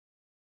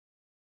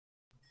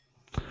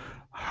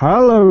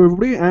Hello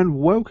everybody and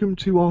welcome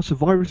to our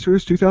Survivor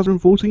Series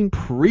 2014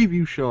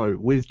 preview show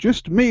with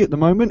just me at the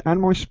moment and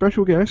my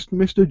special guest,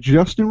 Mr.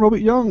 Justin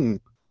Robert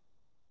Young.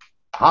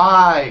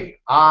 Hi,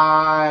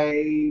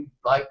 I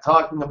like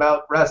talking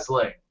about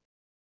wrestling.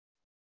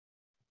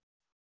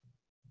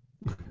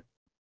 I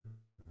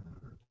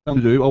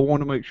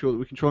want to make sure that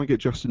we can try and get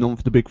Justin on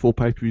for the big four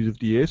pay-per-views of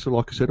the year. So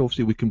like I said,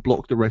 obviously we can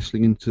block the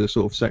wrestling into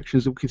sort of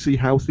sections and we can see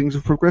how things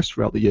have progressed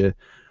throughout the year.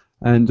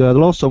 And the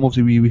last time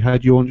obviously we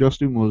had you on,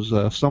 Justin, was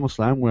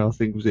SummerSlam, where I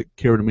think was it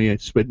Kieran and me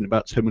spending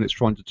about 10 minutes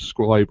trying to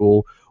describe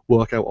or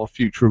work out our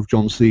future of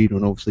John Cena,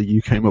 and obviously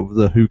you came up with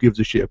the who gives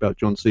a shit about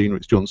John Cena,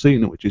 it's John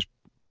Cena, which is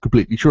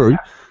completely true.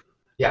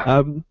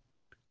 Yeah.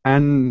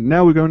 And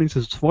now we're going into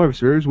the Survivor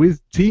Series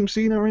with Team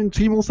Cena and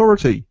Team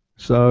Authority.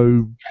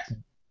 So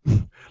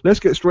let's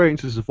get straight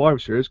into the Survivor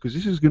Series, because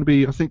this is going to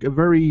be, I think, a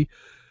very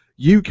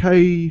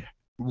UK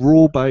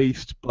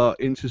Raw-based but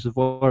into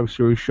Survivor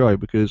Series show,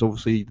 because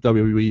obviously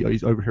WWE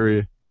is over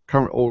here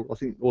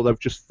or they've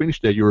just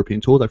finished their European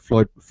tour. They've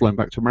flown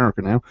back to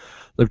America now.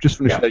 They've just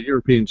finished their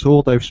European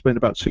tour. They've spent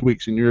about 2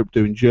 weeks in Europe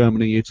doing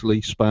Germany, Italy,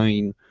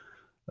 Spain,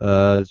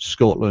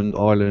 Scotland,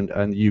 Ireland,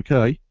 and the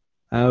UK,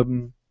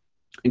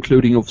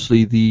 including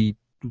obviously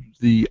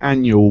the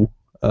annual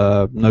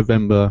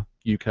November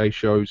UK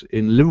shows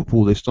in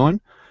Liverpool this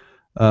time.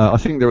 I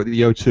think they're at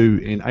the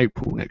O2 in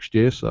April next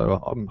year,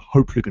 so I'm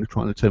hopefully going to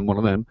try and attend one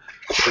of them.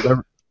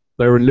 But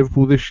they're in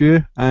Liverpool this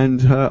year, and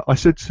I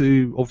said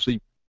to,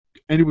 obviously,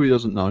 anybody who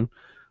doesn't know,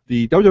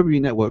 the WWE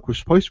Network was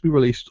supposed to be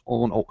released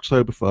on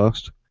October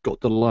 1st, got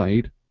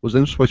delayed, was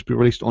then supposed to be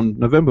released on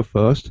November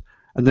 1st,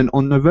 and then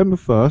on November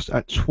 1st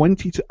at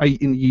 20 to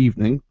 8 in the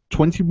evening,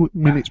 20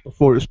 minutes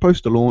before it was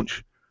supposed to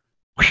launch,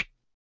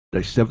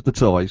 they severed the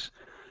ties.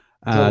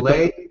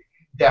 Delayed,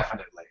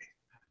 definitely.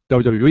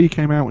 WWE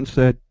came out and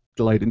said,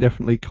 delayed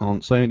indefinitely,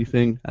 can't say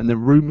anything, and then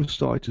rumours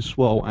started to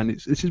swirl, and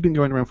this has been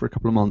going around for a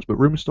couple of months, but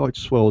rumours started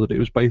to swirl that it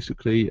was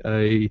basically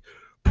a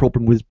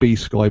problem with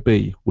Sky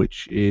B,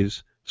 which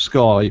is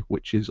Sky,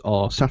 which is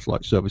our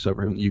satellite service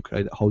over here in the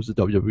UK that holds the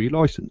WWE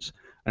license,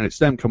 and it's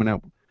them coming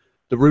out.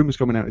 The rumours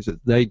coming out is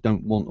that they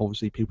don't want,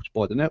 obviously, people to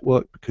buy the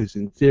network, because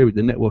in theory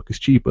the network is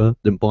cheaper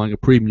than buying a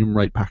premium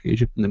rate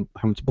package and then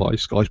having to buy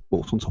Sky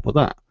Sports on top of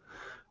that,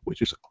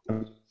 which is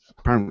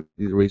apparently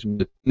the reason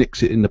to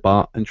nix it in the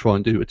butt and try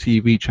and do a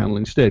TV channel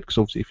instead, because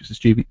obviously if it's a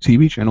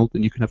TV channel,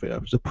 then you can have it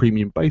as a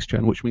premium base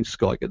channel, which means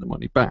Sky get the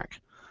money back.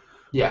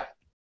 Yeah.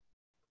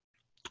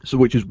 So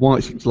which is why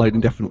it's delayed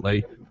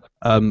indefinitely.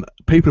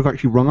 People have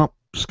actually rung up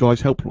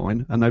Sky's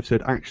helpline and they've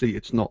said, actually,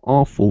 it's not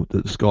our fault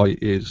that it's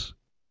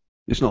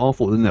not our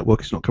fault the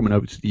network is not coming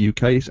over to the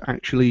UK, it's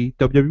actually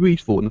WWE's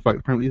fault. And in fact,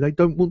 apparently they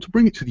don't want to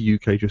bring it to the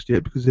UK just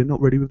yet because they're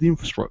not ready with the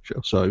infrastructure.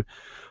 So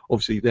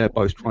obviously they're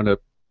both trying to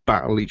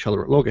battle each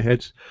other at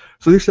loggerheads.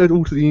 So this led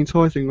all to the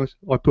entire thing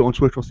I put on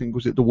Twitter, I think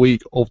was it the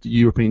week of the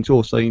European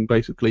tour, saying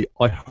basically,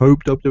 I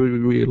hope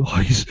WWE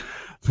realise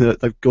that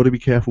they've got to be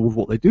careful with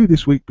what they do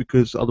this week,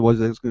 because otherwise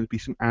there's going to be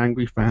some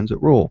angry fans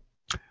at Raw.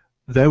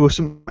 There were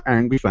some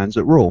angry fans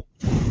at Raw.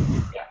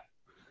 Yeah.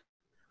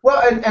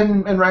 Well,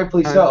 and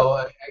rightfully so.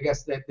 I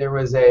guess that there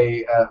was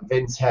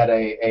Vince had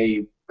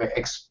a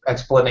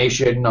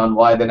explanation on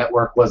why the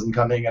network wasn't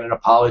coming, and an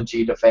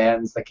apology to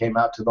fans that came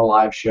out to the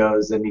live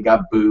shows, and he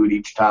got booed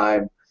each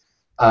time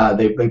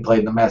they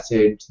played the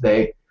message.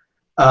 They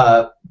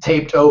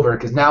taped over,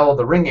 because now all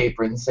the ring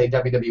aprons say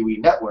WWE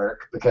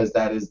Network, because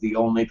that is the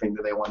only thing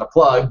that they want to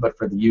plug. But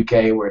for the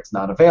UK, where it's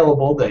not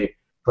available, they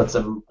put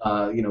some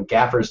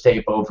gaffer's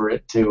tape over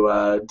it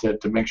to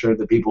make sure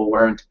that people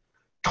weren't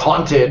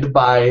taunted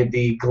by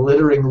the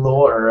glittering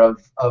lore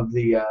of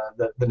the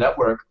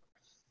network.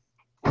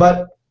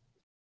 But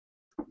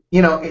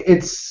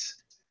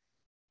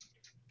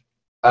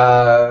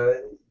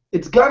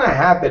it's gonna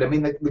happen. I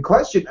mean, the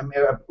question. I mean,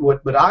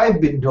 what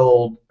I've been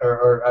told,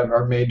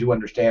 or made to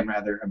understand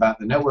rather, about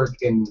the network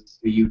in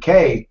the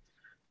UK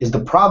is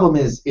the problem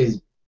is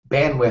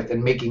bandwidth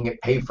and making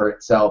it pay for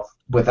itself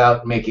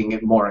without making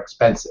it more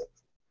expensive.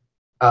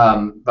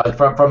 But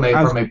from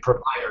a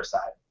provider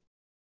side.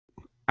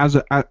 As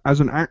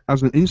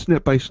an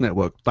internet-based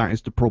network, that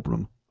is the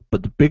problem.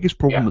 But the biggest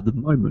problem at the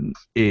moment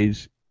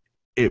is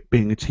it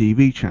being a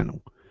TV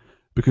channel,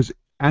 because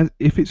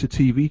if it's a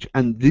TV,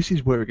 and this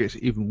is where it gets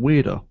even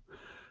weirder,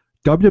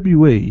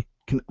 WWE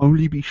can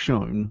only be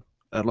shown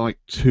at like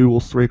 2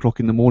 or 3 o'clock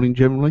in the morning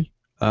generally.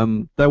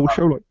 They will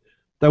show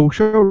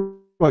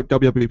like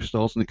WWE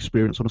stars and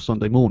Experience on a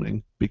Sunday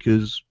morning,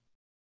 because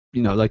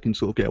they can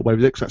sort of get away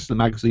with it, because that's the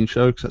magazine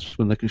show, because that's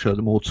when they can show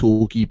the more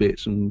talky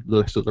bits and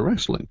the rest of the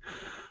wrestling.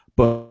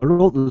 But a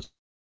lot of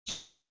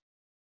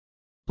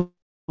the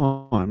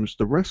times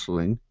the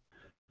wrestling,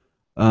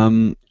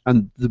 and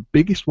the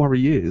biggest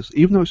worry is,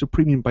 even though it's a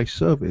premium-based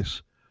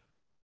service,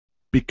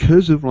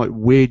 because of like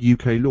weird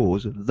UK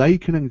laws, they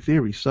can in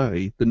theory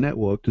say the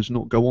network does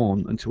not go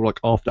on until like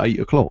after 8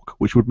 o'clock,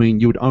 which would mean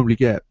you would only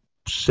get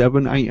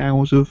 7-8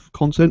 hours of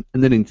content,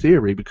 and then in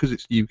theory, because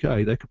it's the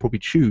UK, they could probably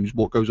choose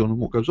what goes on and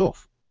what goes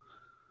off.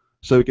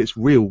 So it gets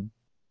real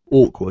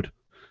awkward.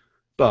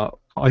 But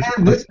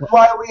And this is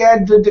why we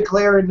had to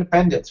declare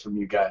independence from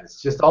you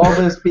guys. Just all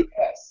this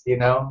BS, you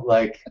know?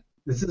 Like,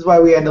 this is why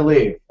we had to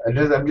leave.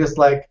 I'm just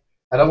like,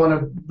 I don't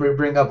want to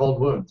bring up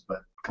old wounds,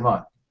 but come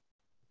on.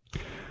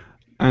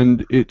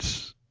 And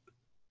it's,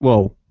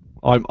 well,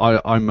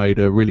 I made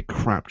a really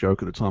crap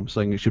joke at the time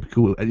saying it should be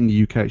called, in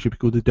the UK, it should be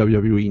called the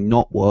WWE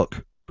Not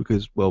Work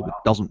because, well, it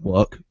doesn't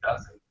work. It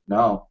doesn't.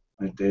 No,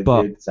 it did.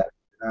 But,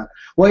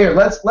 well, here,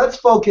 let's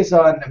focus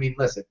on, I mean,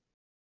 listen,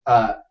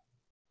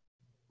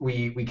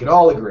 we can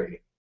all agree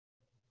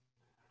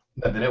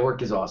that the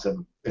network is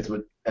awesome. It's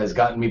what has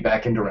gotten me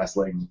back into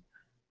wrestling.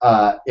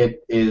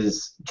 It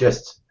is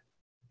just,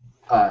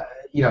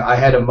 I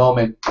had a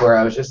moment where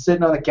I was just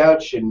sitting on the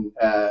couch and,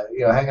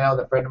 hanging out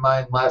with a friend of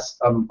mine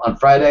on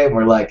Friday, and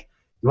we're like,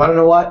 you want to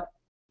know what?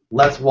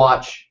 Let's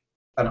watch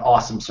an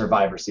awesome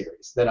Survivor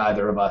Series that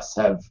either of us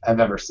have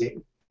ever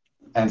seen.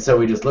 And so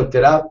we just looked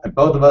it up, and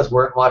both of us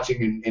weren't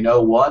watching in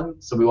 01,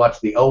 so we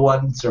watched the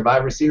 01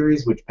 Survivor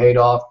Series, which paid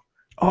off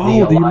the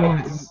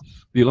alliance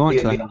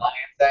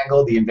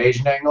angle, the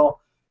invasion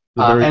angle.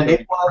 And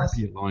it was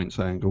the alliance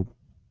angle.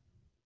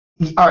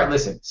 All right,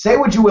 listen, say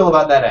what you will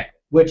about that angle,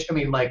 which, I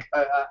mean, like,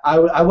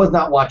 I was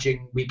not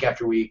watching week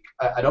after week.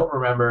 I don't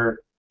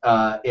remember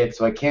it,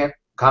 so I can't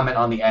comment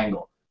on the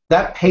angle.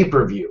 That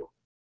pay-per-view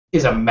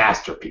is a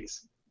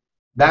masterpiece.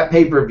 That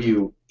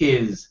pay-per-view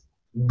is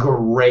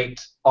great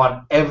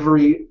on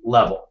every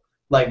level.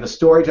 Like, the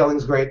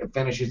storytelling's great, the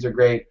finishes are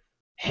great.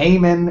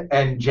 Heyman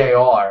and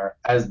JR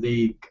as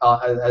the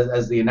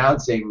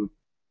announcing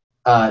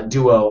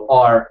duo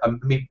are, I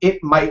mean,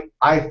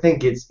 I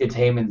think it's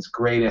Heyman's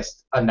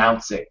greatest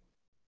announcing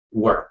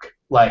work.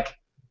 Like,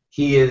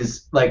 he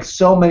is, like,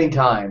 so many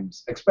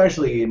times,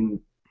 especially in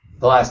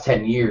the last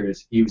 10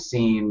 years, you've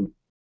seen,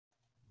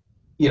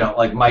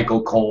 like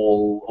Michael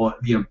Cole or,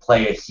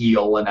 play a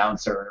heel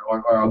announcer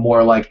or a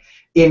more, like,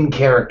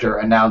 in-character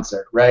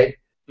announcer, right?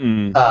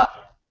 Mm.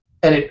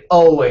 And it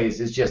always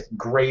is just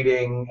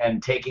grating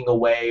and taking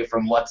away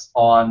from what's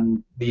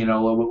on,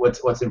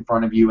 what's in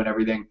front of you and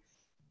everything.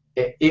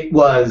 It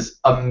was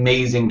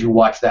amazing to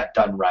watch that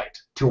done right.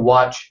 To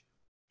watch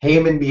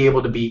Heyman be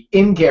able to be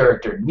in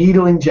character,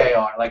 needling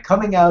JR, like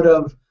coming out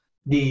of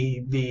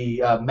the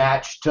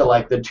match to,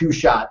 like, the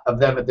two-shot of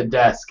them at the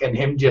desk and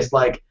him just,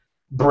 like,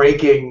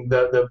 breaking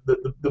the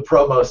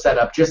promo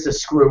setup just to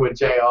screw with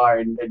JR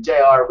and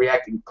JR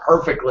reacting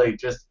perfectly,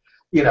 just,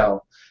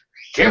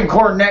 Jim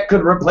Cornette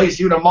could replace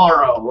you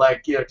tomorrow.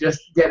 Like, just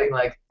getting,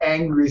 like,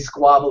 angry,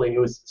 squabbling. It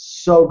was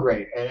so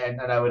great.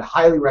 And I would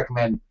highly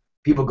recommend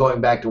people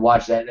going back to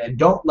watch that. And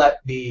don't let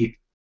the,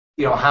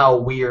 how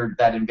weird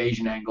that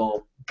invasion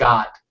angle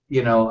got,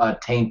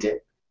 taint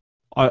it.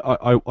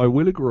 I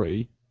will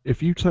agree.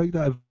 If you take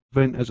that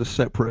event as a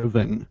separate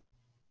event,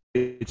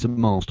 it's a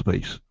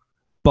masterpiece.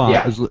 But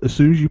Yeah. as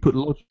soon as you put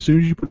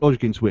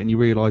logic into it and you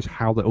realise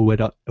how that all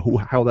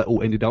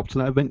ended up to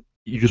that event,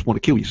 you just want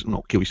to kill yourself.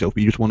 Not kill yourself,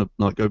 but you just want to,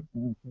 like, go,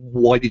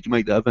 why did you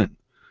make that event?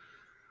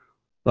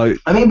 Like,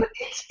 I mean, but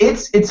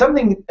it's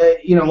something.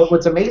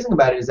 What's amazing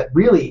about it is that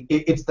really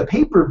it's the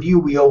pay-per-view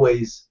we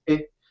always.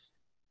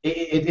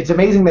 It's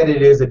amazing that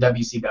it is a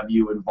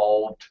WCW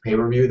involved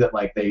pay-per-view that,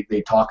 like,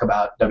 they talk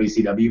about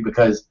WCW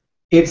because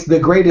it's the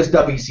greatest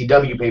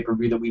WCW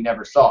pay-per-view that we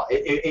never saw.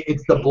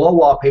 It's the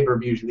blow-off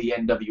pay-per-view to the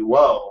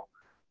NWO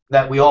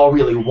that we all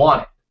really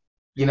wanted.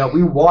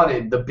 We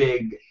wanted the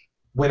big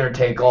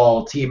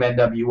winner-take-all Team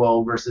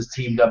NWO versus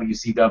Team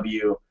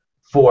WCW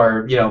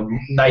for,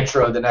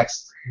 Nitro the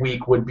next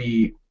week would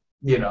be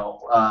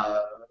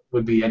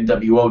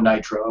NWO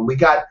Nitro. And we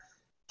got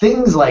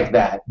things like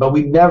that, but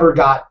we never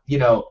got,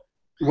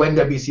 when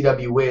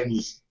WCW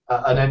wins,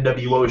 an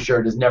NWO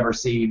shirt is never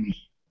seen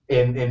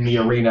in the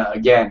arena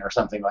again or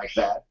something like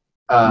that.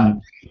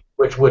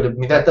 Which would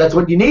have, that's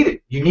what you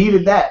needed. You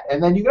needed that.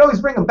 And then you can always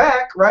bring them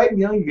back, right?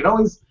 You can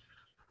always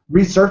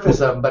resurface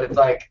them, but it's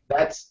like,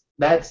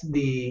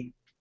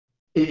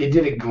 it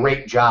did a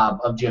great job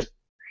of just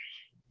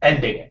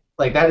ending it.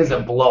 Like, that is a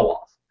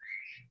blow-off.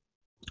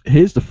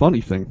 Here's the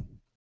funny thing.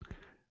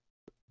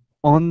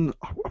 I'm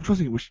trying to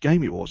think which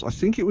game it was. I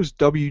think it was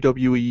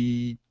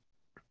WWE.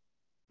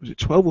 Was it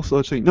 12 or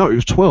 13? No, it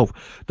was 12.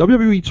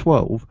 WWE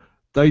 12.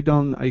 They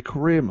done a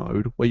career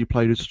mode where you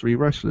played as three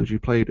wrestlers. You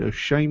played as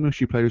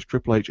Sheamus, you played as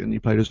Triple H, and you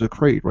played as a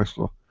created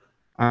wrestler.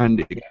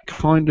 And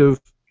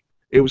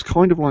it was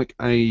kind of like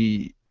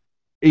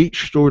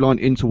each storyline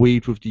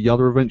interweaved with the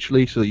other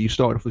eventually. So you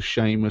started off with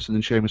Sheamus, and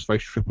then Sheamus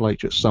faced Triple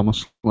H at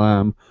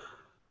SummerSlam.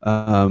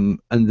 And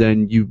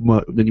then you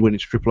went into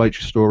Triple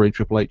H's story, and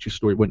Triple H's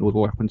story went all the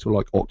way up until,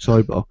 like,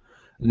 October.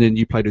 And then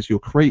you played as your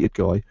created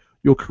guy.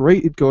 Your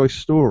created guy's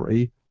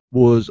story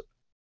was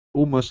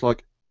almost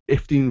like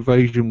if the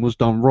invasion was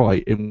done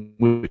right, in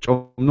which,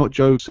 I'm not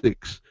joking,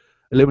 6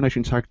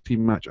 elimination tag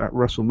team match at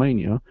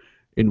WrestleMania,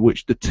 in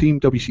which the Team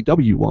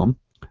WCW won,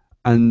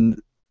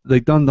 and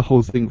they've done the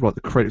whole thing, like,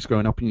 the credits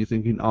going up, and you're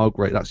thinking, oh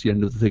great, that's the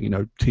end of the thing,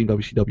 Team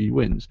WCW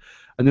wins.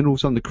 And then all of a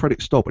sudden the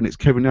credits stop, and it's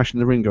Kevin Nash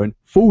in the ring going,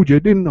 fooled you,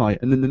 didn't I?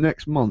 And then the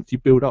next month you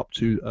build up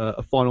to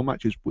a final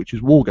match, which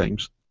is War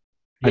Games.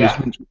 Yeah.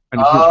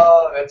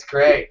 That's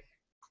great.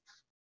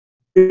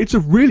 it's a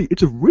really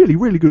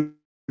good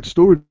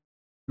storyline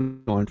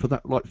for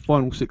that like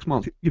final 6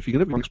 months. If you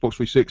can ever Xbox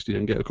 360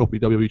 and get a copy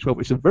of WWE 12,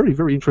 it's a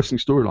very interesting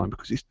storyline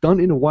because it's done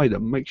in a way that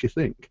makes you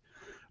think.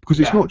 Because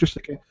it's Yeah. not just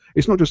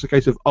a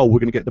case of, oh, we're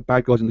going to get the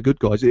bad guys and the good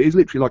guys. It is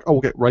literally like, oh,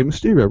 we'll get Rey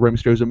Mysterio. Rey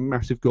Mysterio is a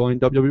massive guy in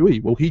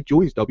WWE. Well, he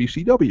joins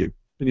WCW,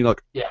 and you're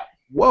like, Yeah.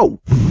 whoa.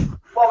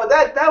 Well,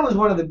 but that was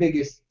one of the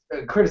biggest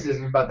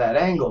criticisms about that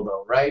angle,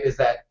 though, right? Is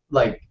that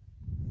like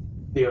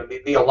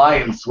the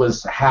alliance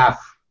was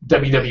half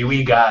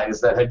WWE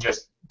guys that had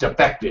just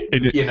defected,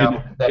 In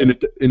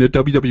a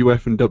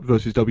WWF and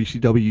versus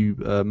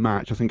WCW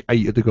match, I think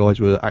 8 of the guys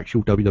were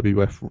actual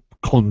WWF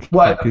contracted.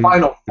 Well, the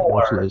final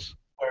 4 wrestlers.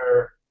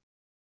 were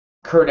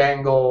Kurt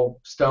Angle,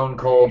 Stone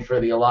Cold for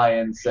the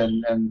Alliance,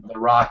 and The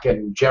Rock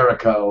and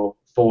Jericho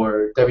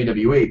for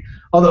WWE.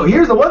 Although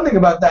here's the one thing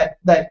about that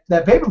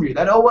pay-per-view,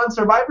 that 01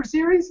 Survivor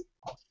Series.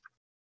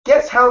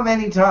 Guess how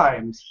many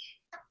times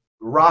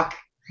Rock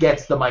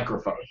gets the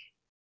microphone?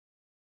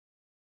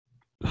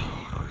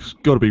 It's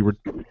got to be a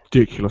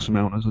ridiculous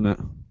amount, isn't it?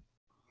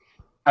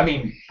 I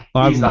mean,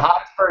 he's the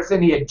hottest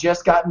person. He had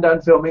just gotten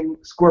done filming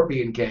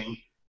Scorpion King.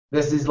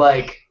 This is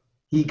like,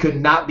 he could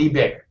not be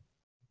bigger.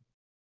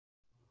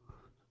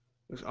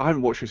 I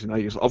haven't watched this in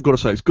ages. I've got to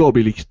say, it's got to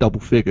be at least double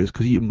figures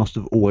because he must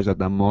have always had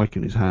that mic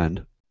in his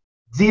hand.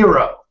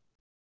 0.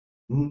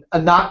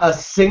 Not a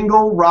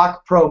single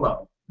Rock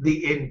promo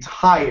the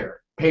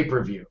entire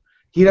pay-per-view.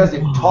 He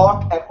doesn't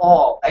talk at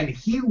all, and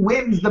he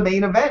wins the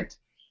main event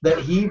that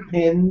he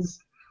pins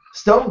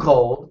Stone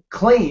Cold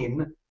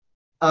clean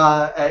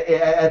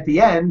at the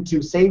end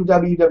to save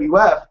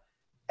WWF,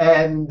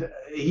 and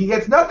he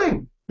gets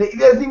nothing. He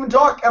doesn't even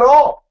talk at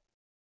all.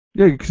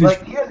 Yeah, because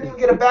he doesn't even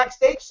get a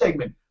backstage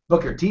segment.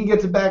 Booker T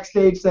gets a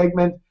backstage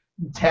segment.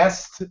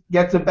 Test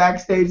gets a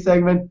backstage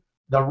segment.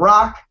 The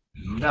Rock,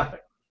 nothing.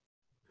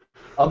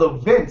 Although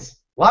Vince,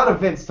 a lot of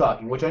Vince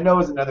talking, which I know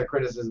is another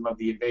criticism of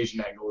the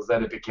invasion angle, is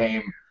that it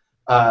became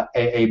a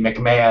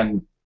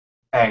McMahon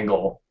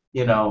angle,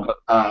 you know.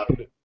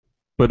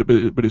 But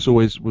it's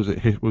always was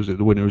it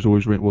the winner is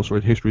always written. Well,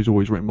 sorry, history is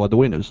always written by the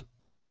winners.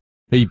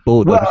 He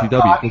bought WCW.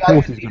 No, of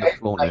course, he's going to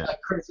flaunt it. My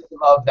criticism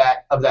of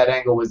that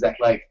angle was that,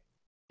 like,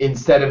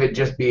 instead of it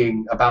just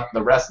being about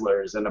the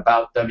wrestlers and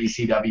about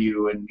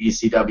WCW and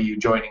ECW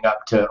joining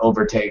up to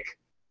overtake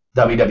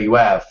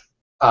WWF,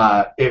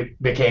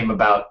 it became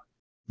about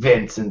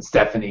Vince and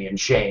Stephanie and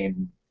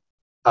Shane,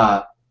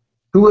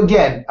 who,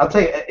 again, I'll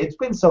tell you, it's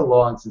been so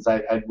long since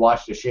I'd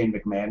watched a Shane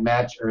McMahon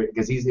match,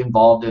 because he's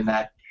involved in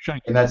that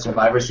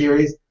Survivor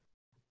Series.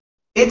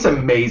 It's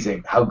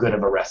amazing how good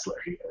of a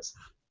wrestler he is.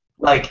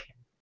 Like,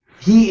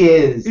 he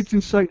is. It's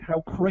insane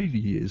how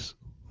crazy he is.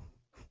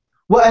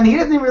 Well, and he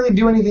doesn't really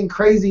do anything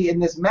crazy in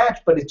this match,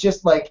 but it's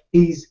just like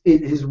his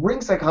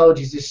ring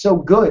psychology is just so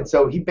good.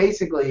 So he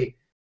basically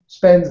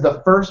spends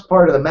the first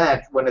part of the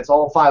match when it's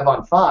all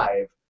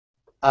 5-on-5.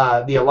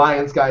 The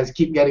Alliance guys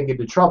keep getting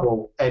into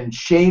trouble, and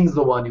Shane's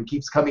the one who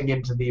keeps coming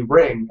into the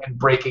ring and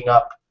breaking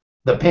up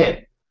the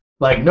pin.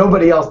 Like,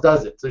 nobody else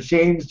does it. So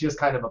Shane's just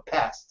kind of a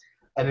pest,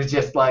 and it's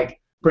just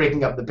like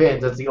breaking up the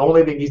pins. That's the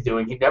only thing he's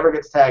doing. He never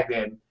gets tagged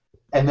in.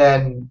 And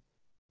then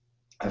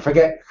I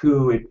forget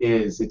who it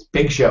is. It's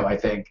Big Show, I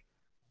think.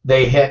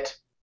 They hit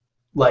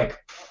like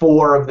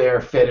 4 of their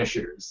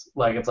finishers.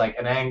 Like, it's like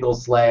an angle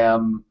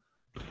slam.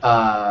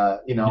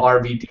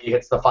 RVD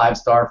hits the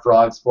 5-star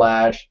frog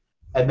splash.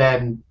 And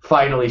then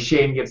finally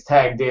Shane gets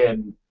tagged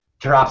in,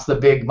 drops the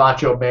big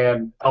Macho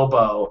Man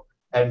elbow,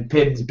 and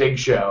pins Big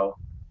Show.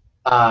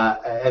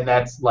 And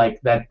that's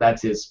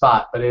his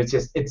spot. But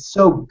it's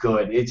so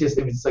good.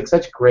 It's like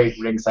such great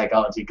ring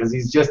psychology, because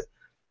he's just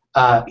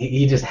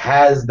he just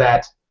has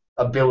that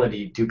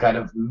ability to kind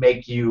of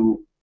make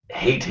you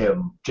hate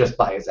him just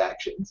by his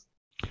actions.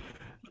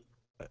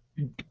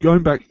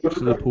 Going back to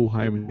the Paul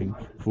Heyman thing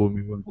before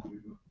we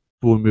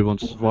move on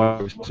to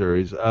Survivor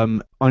Series,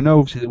 I know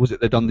obviously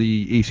they've done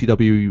the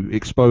ECW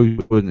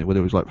exposed, wasn't it, where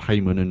it was like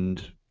Heyman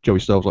and Joey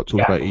Styles like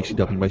talking about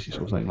ECW, basically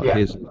sort of saying like,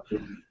 here's.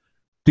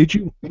 Did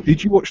you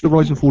watch the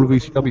Rise and Fall of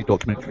ECW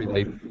documentary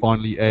they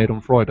finally aired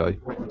on Friday?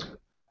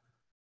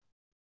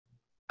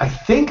 I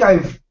think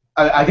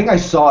I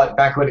saw it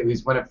back when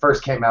it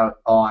first came out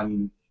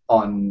on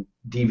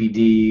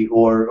DVD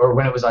or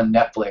when it was on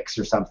Netflix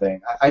or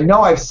something. I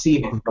know I've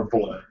seen it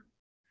before.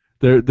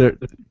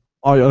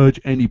 I urge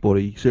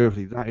anybody,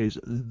 seriously, that is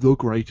the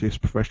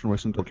greatest professional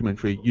wrestling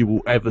documentary you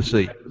will ever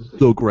see.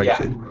 The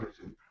greatest. Yeah.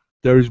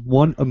 There is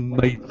one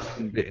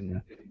amazing bit in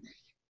there.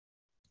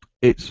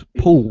 It's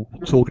Paul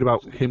talking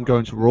about him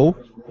going to Raw.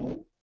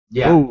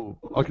 Yeah. Oh,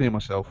 I can hear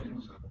myself.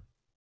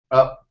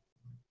 Oh.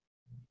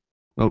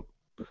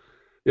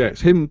 Yeah,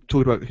 it's him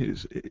talking about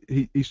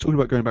he's talking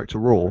about going back to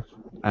Raw,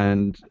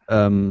 and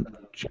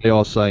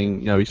JR's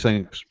saying, he's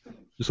saying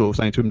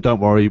to him, don't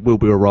worry, we'll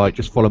be alright,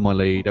 just follow my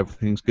lead,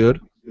 everything's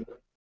good.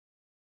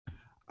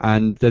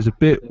 And there's a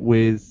bit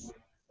with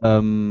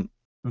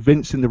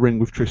Vince in the ring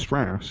with Trish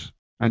Stratus,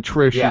 and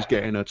Trish is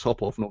getting her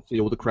top off, and obviously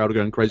all the crowd are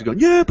going crazy, going,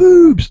 yeah,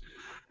 boobs!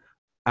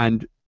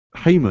 And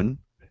Heyman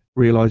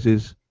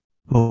realizes,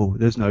 oh,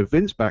 there's no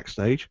Vince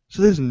backstage,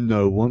 so there's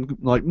no one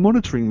like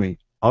monitoring me.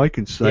 I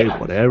can say Yeah,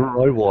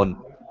 whatever I want.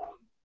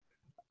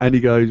 And he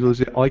goes,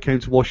 was it, I came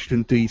to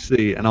Washington,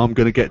 D.C., and I'm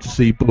going to get to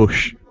see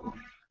Bush.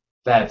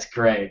 that's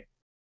great.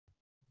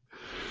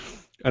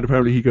 And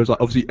apparently he goes,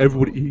 like, obviously,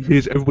 he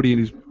hears everybody in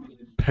his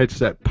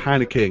headset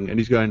panicking, and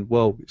he's going,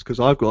 well, it's because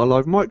I've got a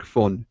live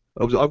microphone.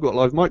 Obviously, I've got a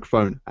live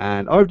microphone,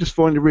 and I've just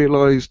finally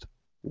realised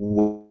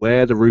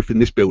where the roof in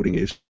this building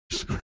is.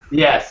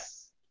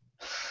 Yes.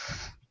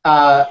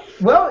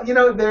 Well,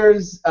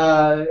 there's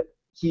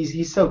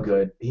he's so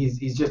good.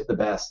 He's just the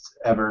best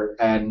ever,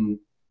 and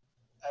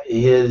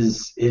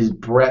his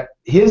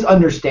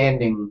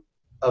understanding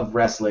of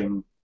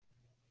wrestling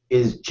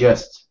is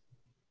just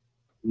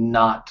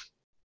not.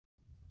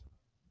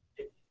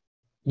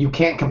 You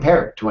can't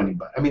compare it to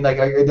anybody. I mean, like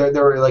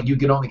they're like you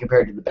can only compare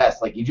it to the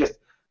best. Like he just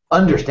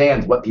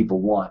understands what people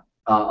want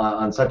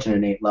on such an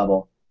innate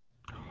level.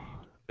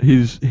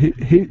 His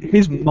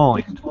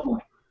mind,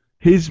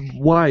 his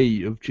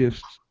way of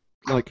just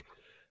like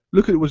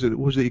look at was it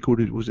he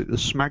called it, was it the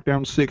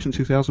SmackDown 6 in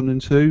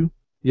 2002?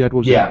 Yeah, it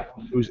was Yeah.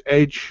 it was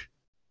Edge.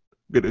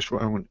 Get this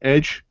right, I want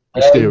Edge,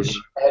 Mysterio, Edge,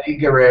 Eddie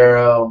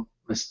Guerrero,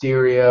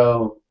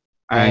 Mysterio,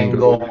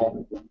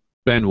 Angle,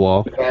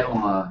 Benoit,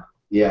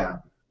 yeah,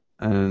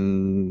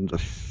 and I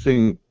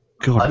think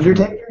God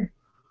Undertaker.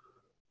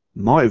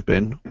 might have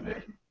been,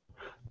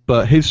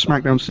 but his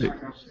SmackDown 6.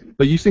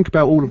 But you think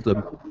about all of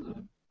them,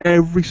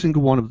 every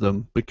single one of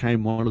them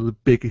became one of the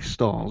biggest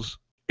stars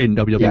in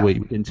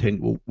WWE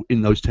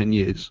in those 10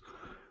 years.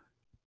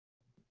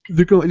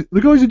 The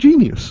guy's a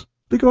genius.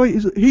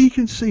 He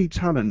can see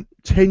talent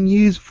 10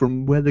 years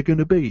from where they're going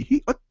to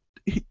be.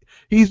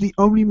 He's the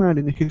only man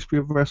in the history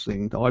of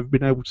wrestling that I've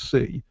been able to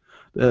see.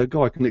 The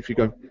guy can literally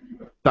go,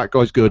 that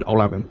guy's good, I'll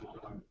have him.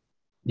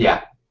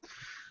 Yeah.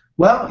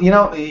 Well,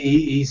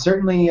 he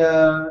certainly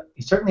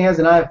has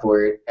an eye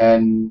for it,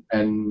 and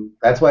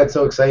that's why it's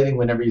so exciting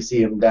whenever you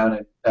see him down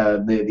at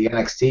the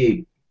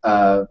NXT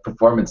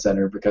Performance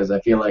Center, because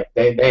I feel like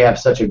they have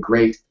such a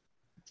great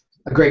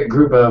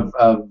group of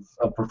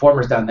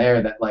performers down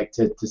there that like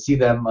to see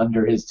them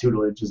under his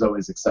tutelage is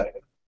always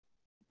exciting.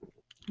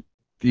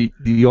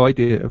 The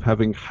idea of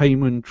having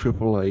Heyman,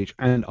 Triple H,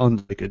 and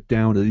Undertaker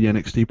down at the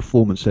NXT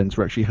Performance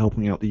Center actually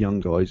helping out the young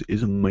guys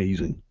is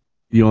amazing.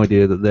 The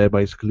idea that they're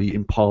basically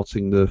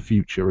imparting the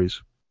future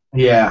is.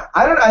 Yeah,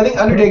 I think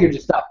Undertaker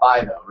just stopped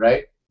by though,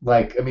 right?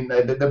 Like, I mean,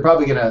 they're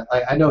probably gonna.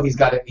 I know he's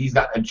got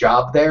a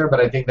job there,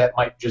 but I think that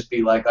might just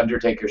be like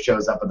Undertaker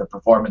shows up at the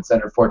Performance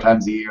Center 4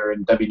 times a year,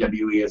 and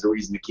WWE has a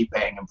reason to keep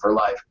paying him for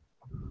life.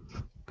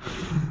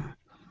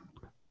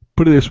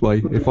 Put it this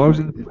way: if I was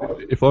in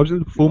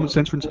the Performance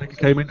Center and Taker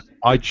came in,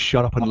 I'd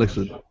shut up and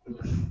listen.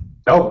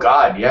 Oh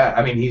God, yeah.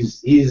 I mean,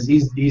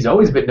 he's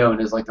always been known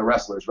as like the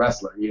wrestler's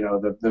wrestler,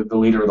 the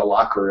leader of the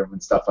locker room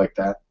and stuff like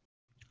that.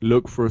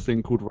 Look for a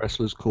thing called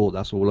Wrestler's Court.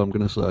 That's all I'm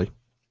gonna say.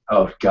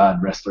 Oh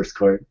God, Wrestler's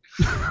Court.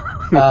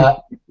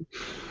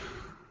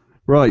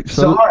 Right.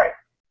 So all right.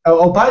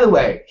 Oh, by the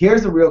way,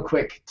 here's a real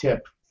quick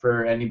tip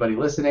for anybody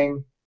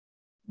listening.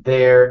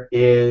 There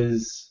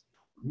is.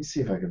 Let me see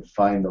if I can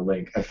find the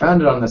link. I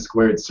found it on the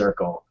Squared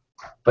Circle,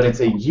 but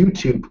it's a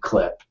YouTube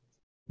clip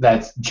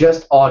that's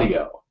just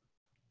audio.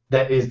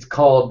 That is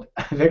called.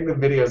 I think the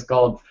video is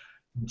called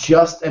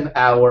 "Just an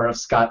Hour of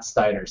Scott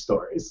Steiner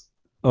Stories."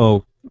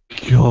 Oh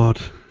God.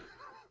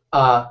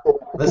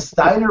 The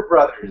Steiner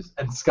brothers,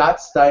 and Scott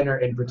Steiner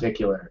in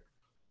particular,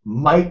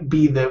 might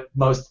be the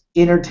most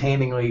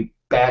entertainingly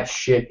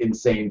batshit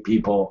insane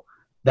people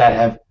that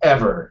have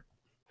ever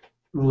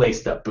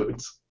laced up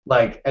boots.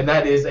 Like, and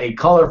that is a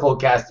colorful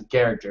cast of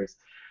characters.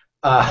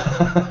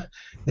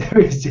 There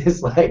is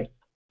just like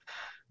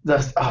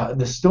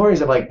the stories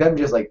of like them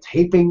just like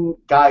taping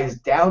guys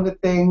down to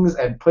things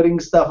and putting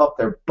stuff up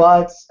their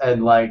butts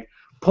and like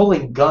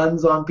pulling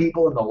guns on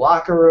people in the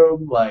locker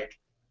room, like.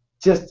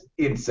 Just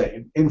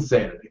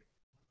insanity.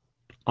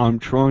 I'm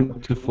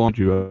trying to find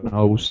you, and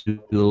I will see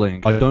the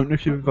link. I don't know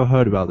if you've ever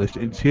heard about this.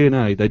 In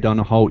TNA, they done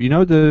a whole,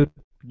 the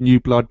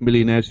New Blood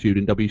Millionaires feud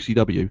in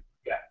WCW.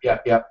 Yeah.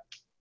 Yes.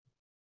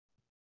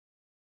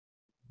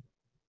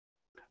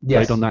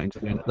 They done that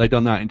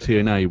in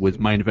TNA with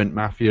Main Event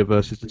Mafia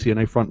versus the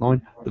TNA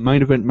Frontline. The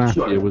Main Event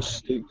Mafia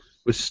was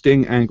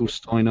Sting, Angle,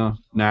 Steiner,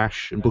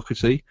 Nash, and Booker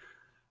T,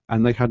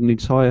 and they had an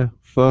entire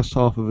first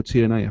half of a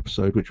TNA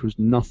episode, which was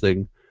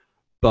nothing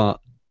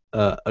but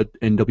an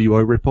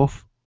NWO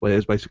ripoff, where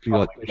it's basically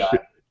like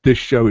this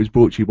show is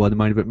brought to you by the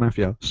Main Event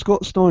Mafia.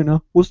 Scott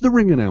Steiner was the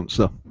ring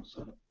announcer.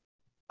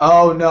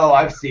 Oh no,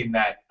 I've seen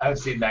that. I've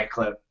seen that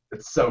clip.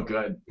 It's so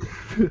good.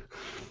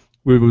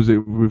 Was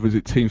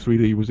it Team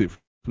 3D? Was it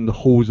from the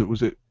halls?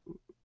 Was it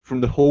from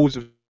the halls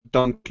of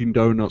Dunkin'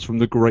 Donuts from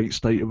the great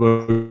state of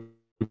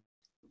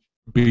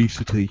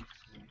obesity?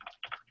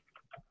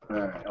 All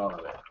right, all of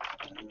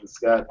it.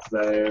 Scott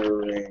Steiner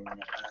ring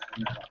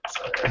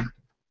announcer.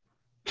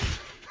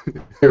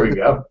 Here we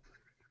go.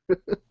 And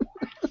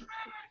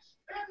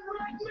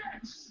right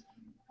next,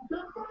 the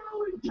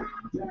following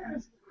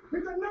contest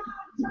is a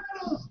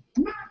non-title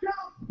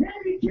knockout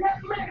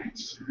handicap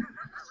match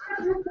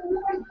scheduled for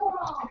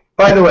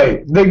By the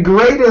way, the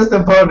greatest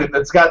opponent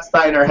that Scott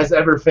Steiner has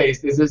ever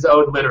faced is his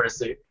own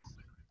literacy.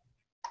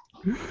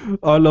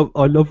 I love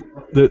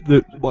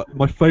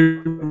my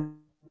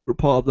favorite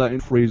part of that in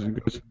freezing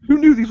because who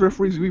knew these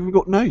referees have even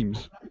got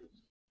names?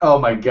 Oh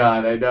my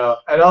God, I know.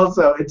 And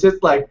also, it's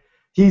just like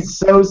he's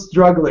so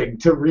struggling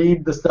to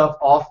read the stuff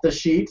off the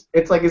sheet.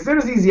 It's like as soon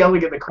as he's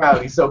yelling at the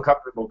crowd, he's so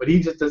comfortable, but he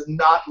just does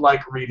not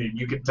like reading.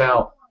 You can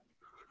tell.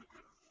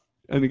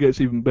 And it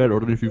gets even better. I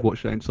don't know if you've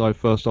watched that entire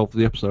first half of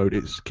the episode.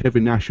 It's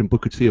Kevin Nash and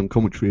Booker T on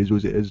commentary, as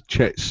was it as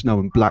Chet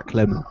Snow and Black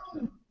Lemon.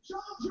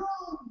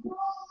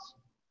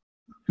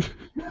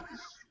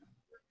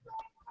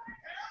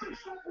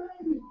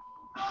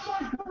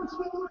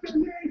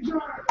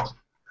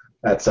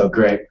 That's so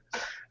great.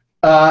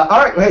 All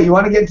right, hey, you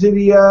want to get to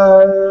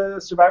the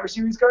Survivor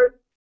Series card?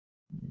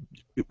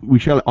 We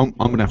shall. I'm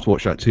going to have to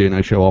watch that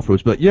TNA show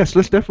afterwards. But yes,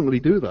 let's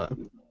definitely do that.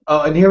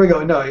 Oh, and here we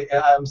go. No,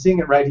 I'm seeing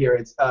it right here.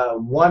 It's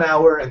 1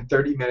 hour and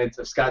 30 minutes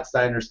of Scott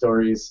Steiner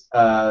stories.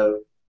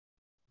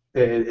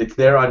 It's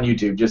there on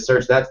YouTube. Just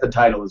search. That's the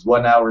title. Is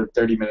 1 hour and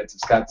 30 minutes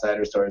of Scott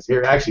Steiner stories.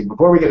 Here, actually,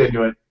 before we get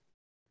into it,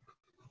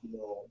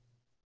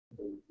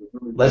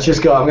 let's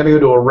just go. I'm going to go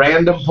to a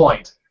random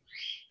point.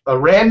 A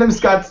random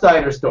Scott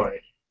Steiner story.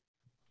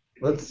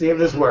 Let's see if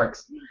this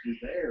works.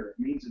 There, it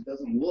means it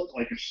doesn't look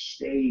like a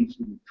staged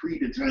and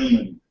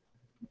predetermined.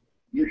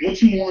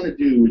 What you want to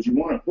do is you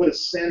want to put a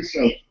sense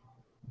of.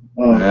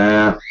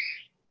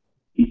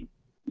 He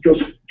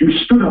goes, "You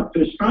stood up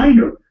to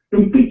Steiner.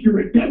 They think you're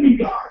a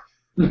demigod."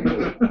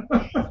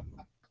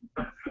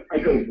 I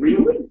go,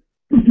 "Really?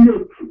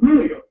 You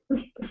really go?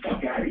 Get the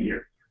fuck out of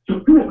here."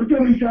 So come on, tell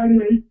me,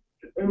 Johnny.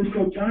 And we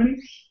go,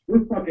 "Johnny,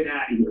 we're fucking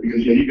out of here." He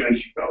goes, "Yeah, you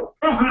guys should go."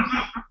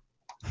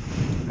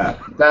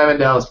 Diamond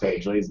Dallas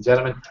Page, ladies and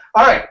gentlemen.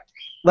 All right,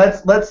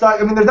 let's talk.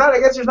 I mean, I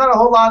guess there's not a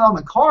whole lot on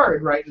the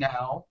card right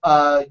now.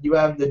 You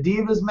have the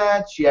Divas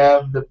match, you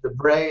have the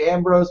Bray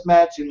Ambrose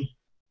match, and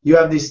you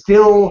have the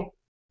still.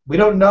 We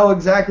don't know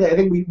exactly. I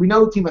think we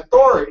know Team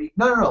Authority.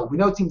 No. We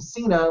know Team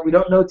Cena. We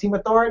don't know Team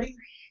Authority.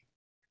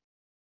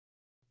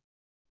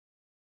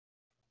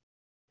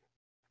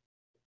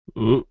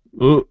 Oh,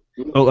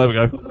 there we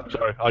go.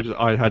 Sorry,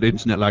 I had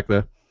internet lag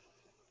there.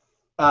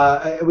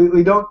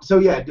 We don't. So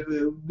yeah.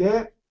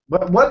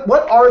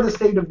 What are the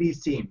state of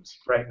these teams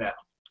right now?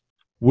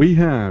 We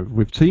have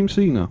with Team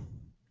Cena,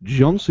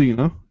 John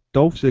Cena,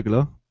 Dolph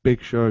Ziggler,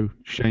 Big Show,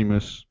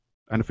 Sheamus,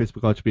 and a fifth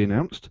guy to be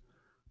announced.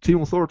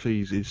 Team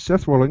Authorities is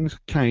Seth Rollins,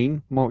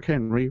 Kane, Mark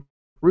Henry,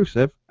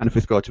 Rusev, and a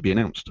fifth guy to be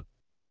announced.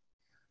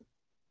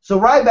 So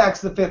Ryback's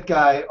the fifth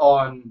guy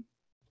on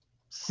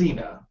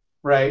Cena,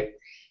 right?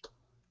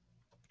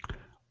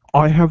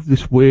 I have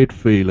this weird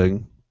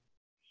feeling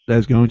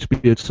there's going to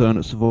be a turn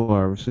at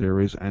Survivor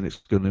Series and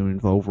it's going to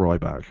involve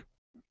Ryback.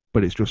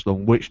 But it's just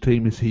on which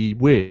team is he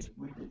with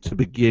to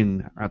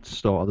begin at the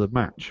start of the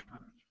match.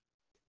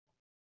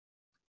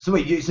 So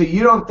wait, so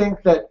you don't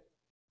think that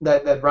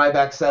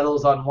Ryback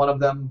settles on one of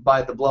them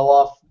by the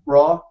blow-off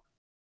Raw?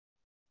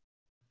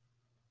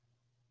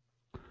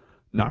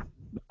 No.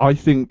 I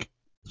think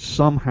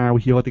somehow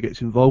he either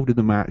gets involved in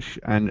the match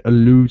and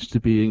alludes to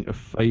being a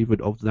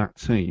favoured of that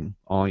team,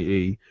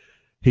 i.e.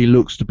 he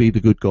looks to be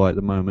the good guy at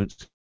the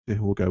moment,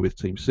 who will go with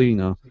Team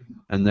Cena,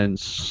 and then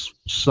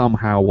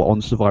somehow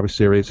on Survivor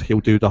Series he'll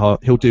do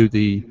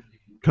the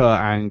Kurt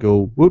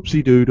Angle,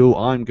 whoopsie doodle,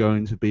 I'm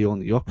going to be on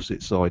the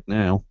opposite side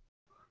now.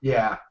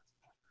 Yeah.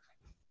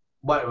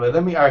 But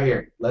let me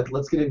here.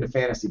 Let's get into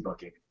fantasy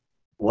booking.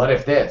 What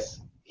if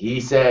this?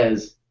 He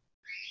says,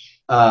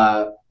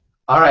 all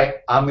right,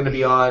 I'm going to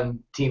be on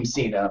Team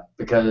Cena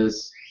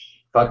because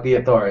fuck the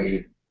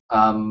Authority.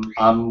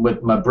 I'm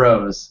with my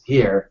bros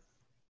here.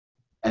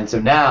 And so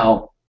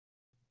now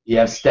you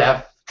have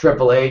Steph,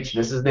 Triple H.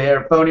 This is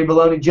their phony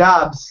baloney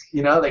jobs.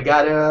 You know, they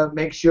got to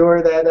make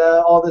sure that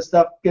all this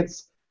stuff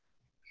goes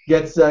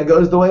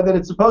the way that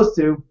it's supposed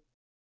to.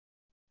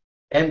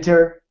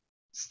 Enter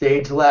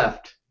stage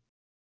left,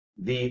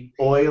 the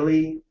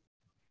oily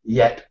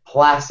yet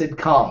placid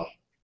calm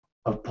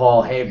of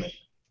Paul Heyman. He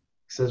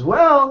says,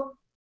 well,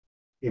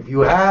 if you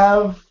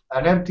have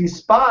an empty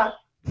spot,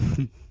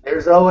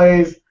 there's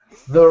always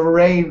the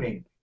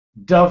reigning,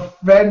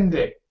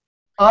 defending,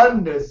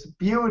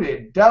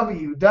 undisputed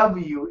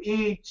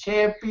WWE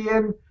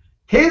champion,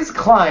 his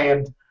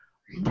client,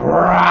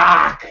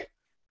 Brock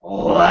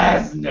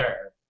Lesnar.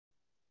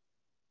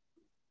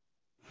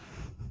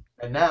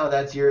 And now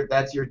that's your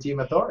Team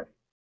Authority.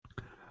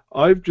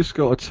 I've just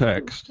got a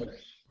text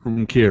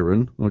from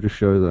Kieran. I'll just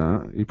show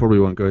that. He probably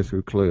won't go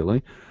through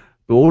clearly.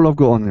 But all I've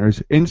got on there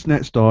is,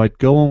 internet's died,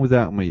 go on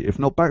without me. If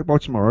not back by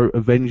tomorrow,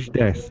 avenge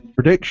death.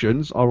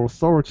 Predictions are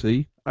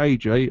Authority,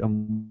 AJ,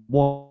 and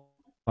one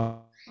for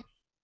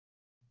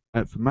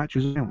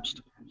matches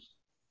announced.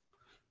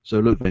 So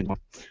look,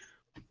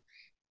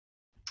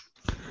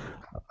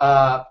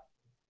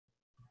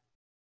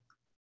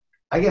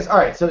 I guess, all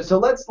right, so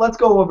let's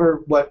go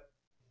over what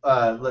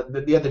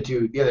the other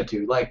two.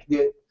 Like,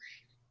 do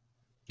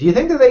you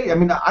think that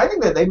I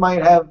think that they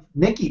might have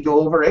Nikki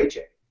go over AJ.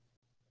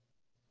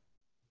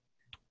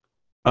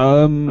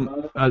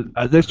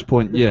 At this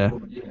point, yeah.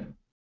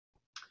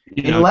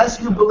 You know,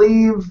 Unless you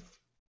believe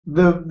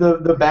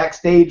the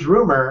backstage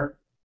rumor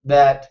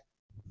that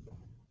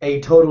a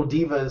Total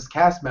Divas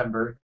cast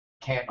member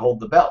can't hold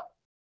the belt.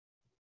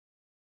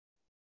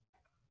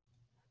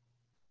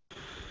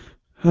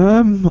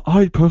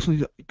 I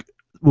personally,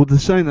 well, they're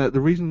saying that the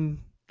reason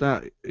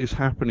that is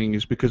happening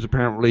is because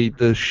apparently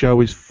the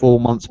show is 4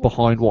 months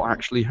behind what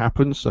actually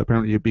happens. So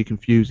apparently it'd be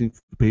confusing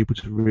for people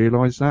to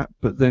realise that.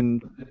 But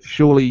then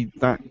surely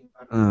that,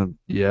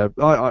 yeah,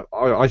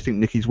 I think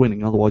Nikki's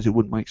winning. Otherwise, it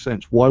wouldn't make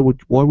sense. Why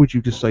would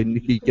you just say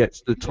Nikki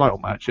gets the title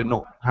match and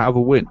not have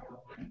a win?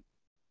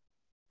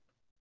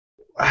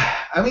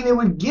 I mean, it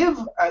would give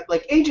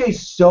like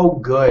AJ's so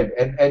good,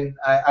 and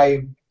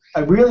I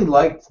really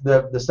liked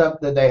the stuff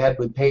that they had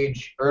with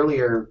Paige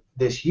earlier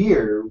this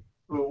year,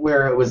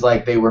 where it was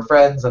like they were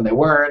friends and they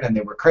weren't, and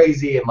they were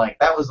crazy, and like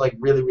that was like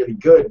really really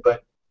good.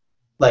 But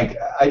like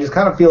I just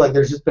kind of feel like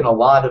there's just been a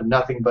lot of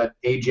nothing but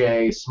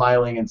AJ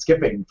smiling and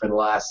skipping for the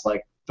last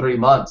like 3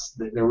 months.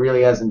 There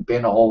really hasn't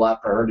been a whole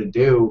lot for her to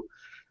do.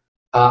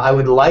 I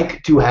would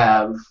like to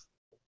have,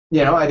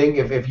 I think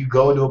if you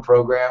go into a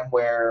program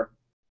where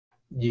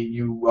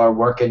you are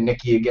working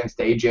Nikki against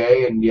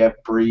AJ and you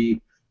have Brie,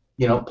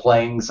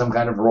 playing some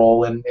kind of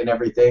role in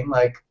everything,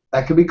 like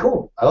that could be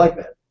cool. I like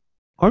that.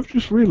 I've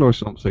just realised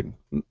something.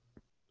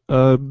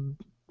 Um,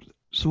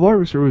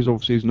 Survivor Series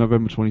obviously is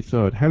November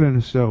 23rd. Hell in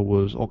a Cell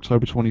was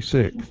October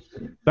 26th.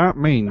 That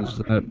means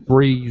that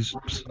Bree's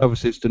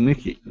services to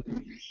Nikki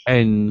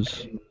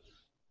ends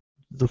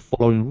the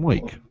following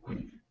week.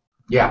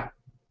 Yeah.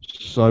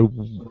 So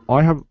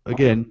I have,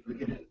 again,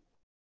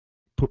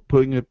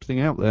 putting a thing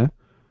out there,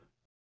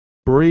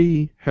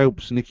 Bree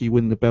helps Nikki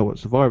win the belt at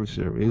Survivor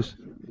Series,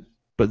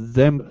 but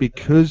then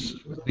because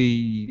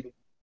the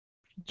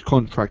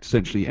contract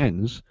essentially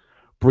ends,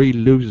 Bree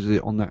loses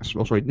it on that.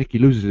 Oh, sorry, Nikki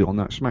loses it on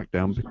that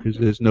SmackDown because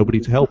there's nobody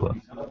to help her.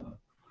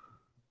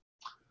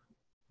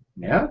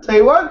 Yeah, I'll tell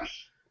you what.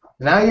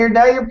 Now you're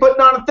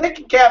putting on a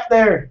thinking cap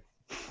there.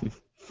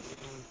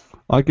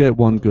 I get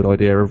one good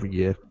idea every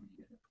year.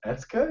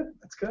 That's good.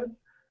 That's good.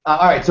 All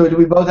right. So do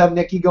we both have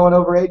Nikki going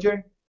over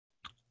AJ?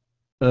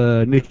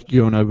 Nikki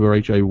going over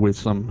AJ with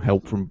some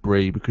help from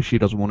Bree because she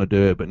doesn't want to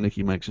do it, but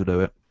Nikki makes her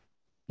do it.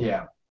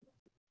 Yeah.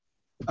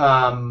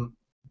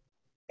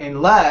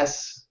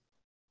 Unless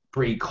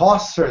Bree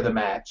costs her the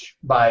match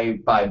by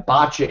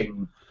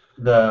botching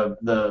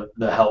the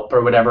help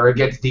or whatever, it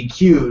gets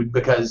DQ'd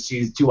because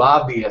she's too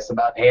obvious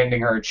about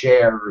handing her a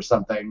chair or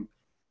something,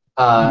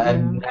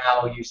 and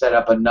now you set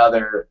up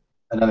another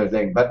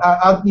thing. But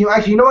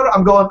actually, you know what?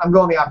 I'm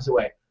going the opposite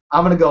way.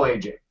 I'm gonna go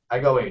AJ. I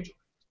go AJ.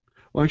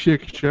 Well, actually,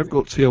 I've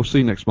got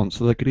TLC next month,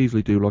 so they could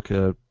easily do like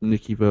a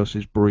Nikki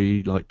versus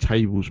Bree like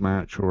tables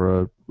match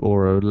or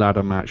a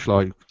ladder match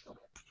like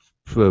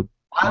for.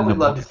 I would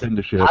love to see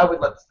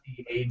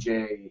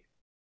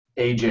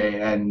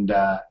AJ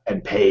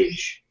and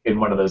Paige in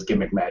one of those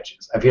gimmick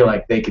matches. I feel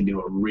like they can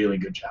do a really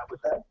good job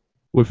with that.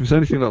 Well, if it's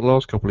anything like the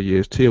last couple of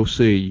years,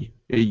 TLC,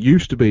 it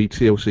used to be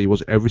TLC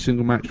was every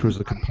single match was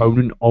a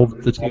component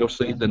of the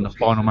TLC, then the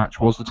final match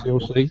was the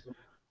TLC.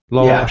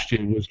 Last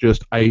year was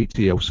just a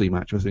TLC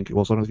match, I think it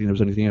was. I don't think there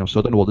was anything else.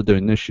 So I don't know what they're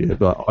doing this year,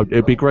 but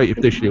it'd be great if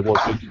this year was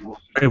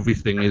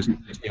everything is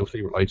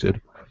TLC related.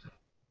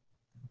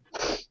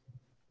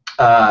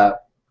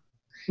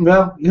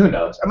 Well, who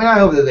knows? I mean, I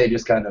hope that they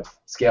just kind of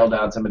scale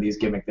down some of these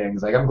gimmick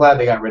things. Like, I'm glad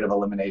they got rid of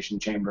Elimination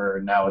Chamber,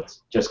 and now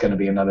it's just going to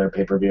be another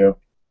pay-per-view.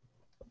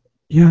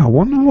 Yeah, I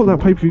wonder what that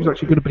pay-per-view is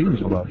actually going to be.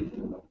 I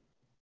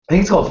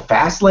think it's called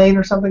Fastlane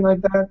or something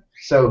like that.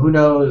 So who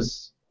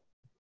knows?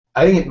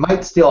 I think it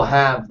might still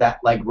have that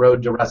like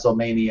Road to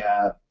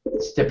WrestleMania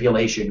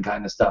stipulation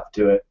kind of stuff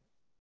to it.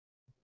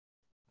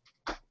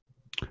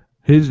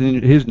 Here's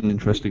an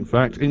interesting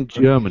fact. In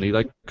Germany,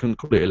 they couldn't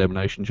call it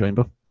Elimination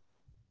Chamber.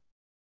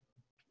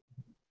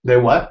 They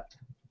what?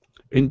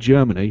 In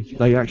Germany,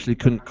 they actually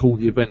couldn't call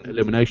the event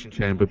Elimination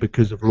Chamber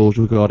because of laws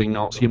regarding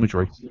Nazi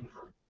imagery.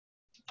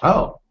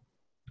 Oh.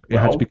 It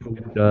had to be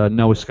called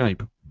No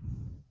Escape.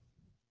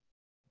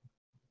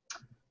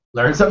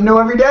 Learn something new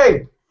every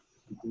day.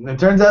 And it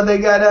turns out they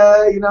got,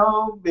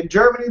 in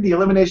Germany, the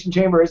Elimination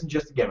Chamber isn't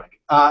just a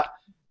gimmick. And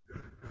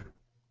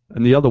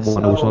the other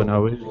one also I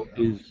know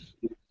is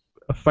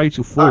a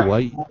Fatal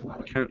 4-Way.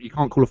 You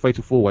can't call a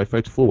Fatal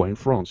 4-Way in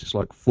France. It's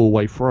like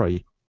 4-way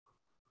fray.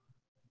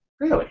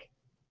 Really?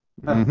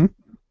 Mm-hmm.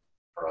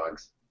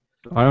 Frogs.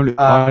 I only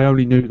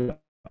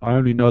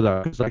know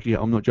that because actually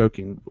I'm not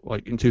joking.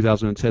 Like in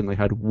 2010, they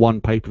had one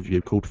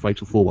pay-per-view called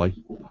Fatal 4-Way.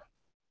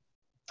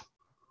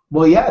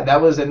 Well, yeah, that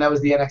was the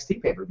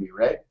NXT pay-per-view,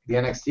 right? The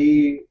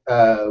NXT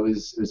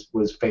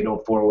was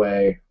Fatal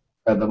 4-Way,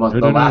 the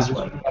last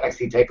one,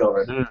 NXT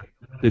Takeover. No.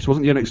 This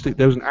wasn't the NXT.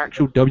 There was an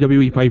actual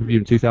WWE pay-per-view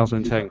in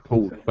 2010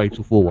 called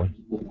Fatal 4-Way.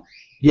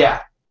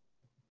 Yeah.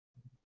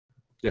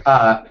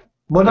 Yeah.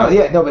 But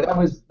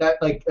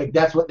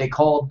that's what they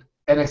called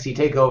NXT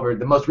Takeover.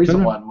 The most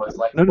recent one was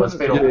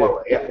Fatal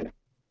 4-Way. Yeah.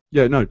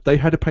 Yeah, no, they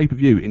had a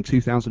pay-per-view in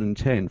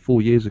 2010,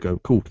 4 years ago,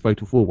 called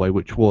Fatal 4-Way,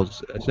 which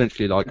was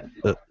essentially like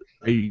a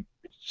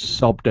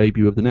sub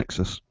debut of the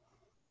Nexus.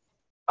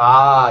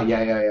 Ah,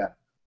 yeah.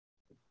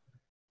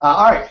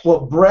 All right.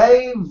 Well,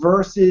 Bray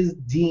versus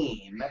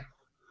Dean.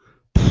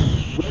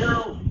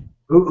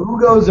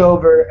 Who goes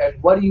over,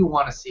 and what do you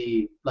want to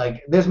see?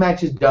 Like, this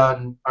match is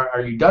done.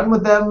 Are you done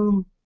with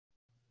them?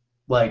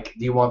 Like,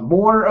 do you want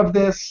more of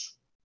this?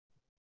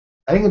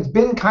 I think it's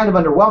been kind of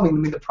underwhelming. I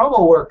mean, the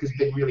promo work has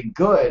been really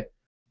good,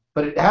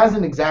 but it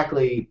hasn't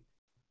exactly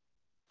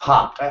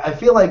popped. I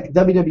feel like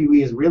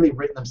WWE has really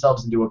written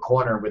themselves into a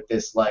corner with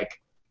this,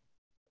 like,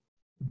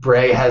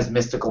 Bray has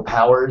mystical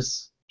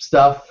powers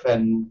stuff,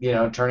 and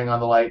turning on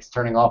the lights,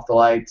 turning off the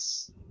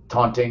lights,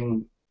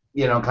 taunting,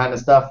 kind of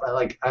stuff.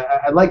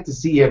 I'd like to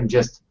see him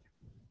just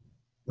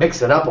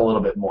mix it up a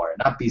little bit more,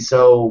 not be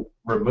so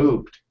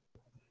removed.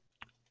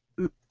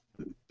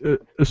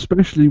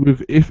 Especially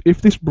with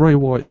if this Bray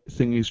Wyatt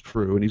thing is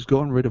true, and he's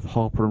gotten rid of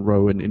Harper and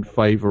Rowan in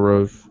favor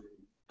of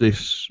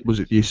this, was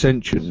it the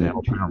Ascension now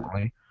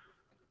apparently?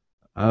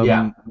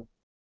 Yeah.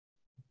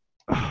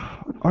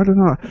 I don't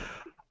know.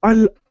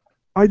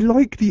 I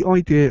like the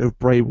idea of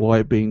Bray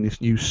Wyatt being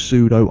this new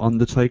pseudo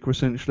Undertaker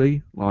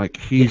essentially. Like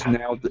he's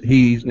now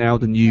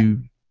the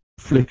new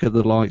flicker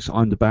the lights.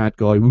 I'm the bad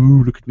guy.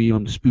 Ooh, look at me,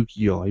 I'm the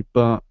spooky guy.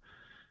 But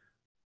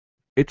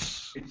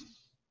it's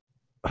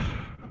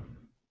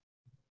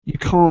you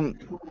can't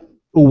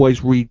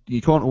always retrain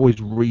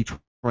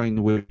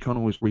the wheel. You can't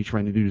always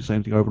retrain and do the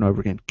same thing over and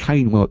over again.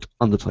 Kane worked,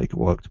 Undertaker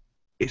worked.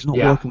 It's not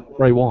working with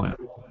Bray Wyatt.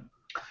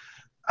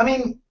 I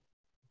mean,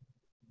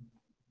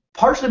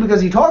 partially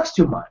because he talks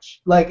too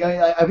much. Like,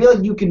 I feel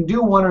like you can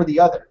do one or the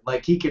other.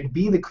 Like, he can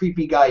be the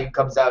creepy guy who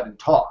comes out and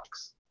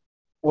talks,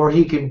 or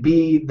he can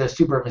be the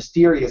super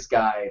mysterious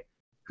guy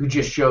who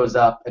just shows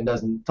up and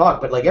doesn't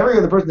talk. But like every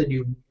other person that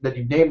you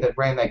named that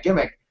ran that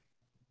gimmick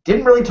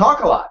didn't really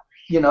talk a lot.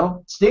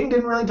 Sting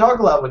didn't really talk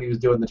a lot when he was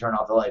doing the turn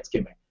off the lights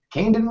gimmick.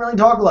 Kane didn't really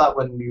talk a lot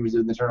when he was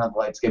doing the turn off the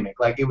lights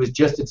gimmick. Like, it was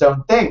just its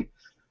own thing.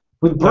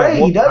 With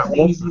Bray,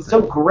 he's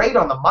so great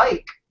on the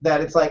mic that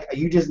it's like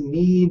you just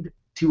need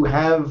to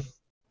have.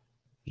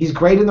 He's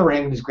great in the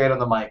ring and he's great on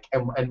the mic,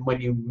 and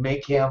when you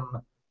make him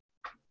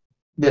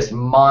this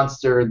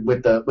monster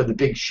with the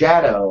big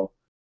shadow,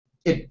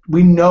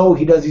 we know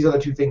he does these other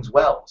two things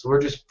well. So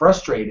we're just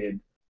frustrated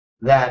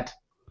that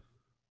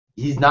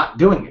he's not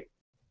doing it.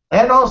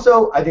 And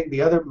also, I think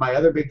my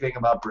other big thing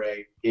about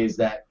Bray is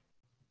that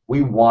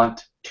we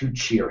want to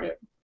cheer him.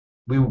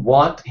 We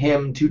want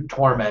him to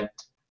torment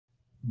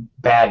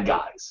bad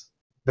guys.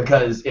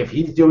 Because if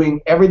he's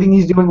doing everything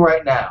he's doing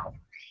right now,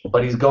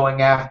 but he's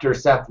going after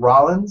Seth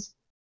Rollins,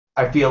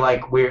 I feel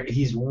like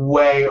he's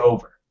way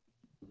over.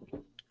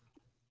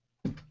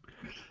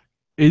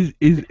 Is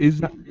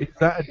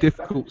that a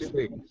difficult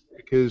thing?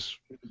 Because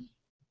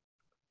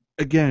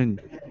again,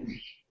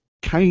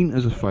 Kane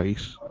as a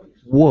face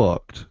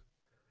worked.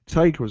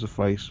 Taker as a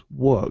face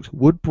worked.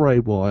 Would Bray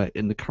Wyatt,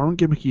 in the current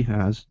gimmick he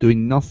has,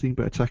 doing nothing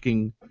but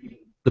attacking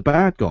the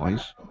bad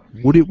guys,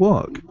 would it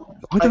work?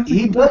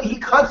 He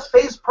cuts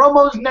face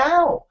promos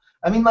now.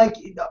 I mean, like,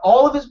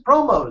 all of his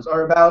promos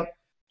are about,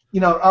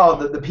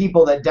 the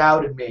people that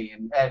doubted me,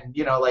 and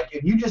like,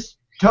 if you just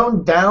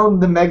tone down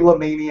the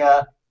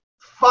megalomania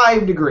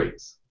 5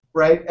 degrees,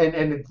 right?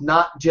 And it's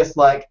not just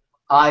like,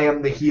 I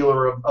am the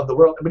healer of the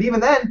world. But even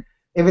then,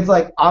 if it's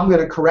like, I'm going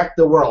to correct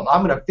the world,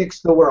 I'm going to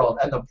fix the world,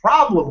 and the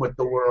problem with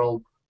the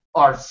world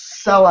are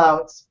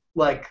sellouts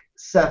like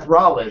Seth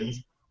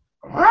Rollins,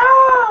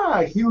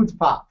 huge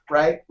pop,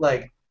 right?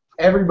 Like,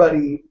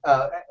 everybody,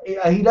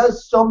 he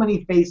does so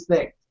many face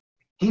things.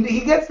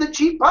 He gets the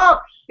cheap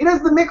pop. He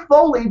does the Mick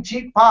Foley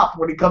cheap pop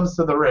when he comes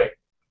to the ring.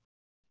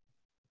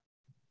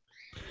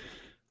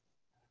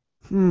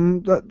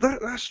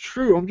 That's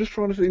true. I'm just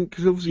trying to think,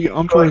 because obviously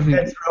I'm trying to think.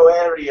 Metro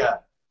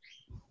area.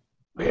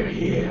 We're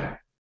here.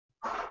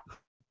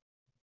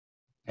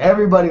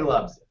 Everybody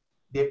loves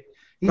it.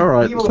 All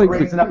right, people are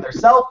raising up their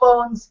cell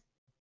phones.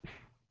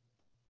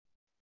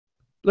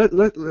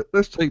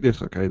 Let's take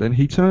this, okay? Then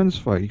he turns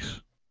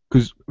face,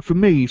 because for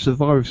me,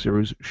 Survivor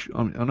Series.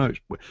 I know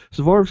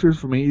Survivor Series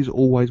for me is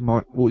always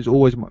my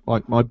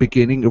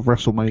beginning of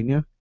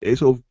WrestleMania. It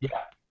sort of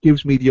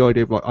gives me the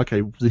idea of like,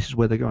 okay, this is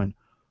where they're going.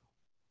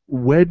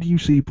 Where do you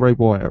see Bray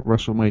Wyatt at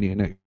WrestleMania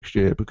next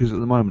year? Because at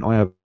the moment, I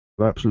have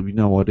absolutely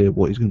no idea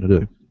what he's going to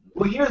do.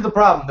 Well, here's the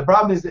problem. The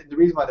problem is that the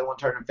reason why they won't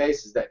turn him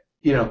face is that,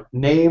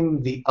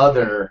 name the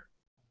other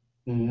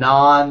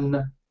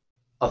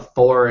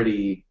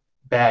non-authority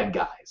bad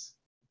guys.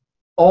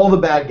 All the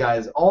bad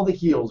guys, all the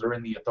heels are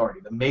in the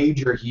authority. The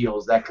major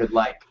heels that could,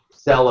 like,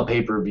 sell a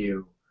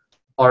pay-per-view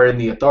are in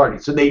the authority.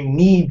 So they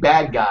need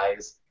bad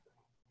guys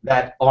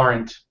that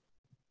aren't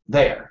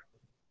there.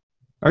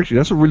 Actually,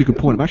 that's a really good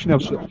point. I'm actually now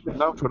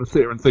trying to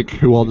sit here and think,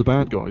 who are the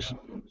bad guys?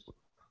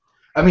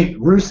 I mean,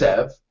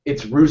 Rusev.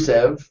 It's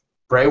Rusev,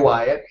 Bray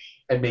Wyatt,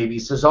 and maybe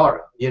Cesaro.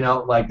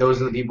 Like,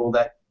 those are the people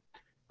that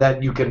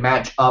you can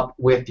match up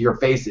with your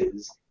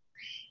faces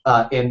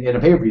in a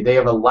pay-per-view. They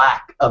have a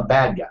lack of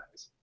bad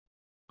guys.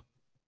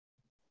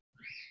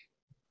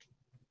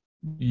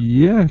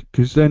 Yeah,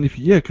 because then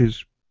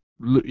because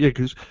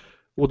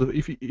Well,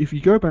 if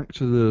you go back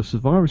to the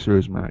Survivor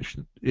Series match,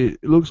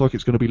 it looks like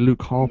it's going to be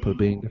Luke Harper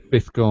being the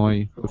fifth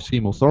guy of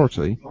Team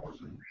Authority.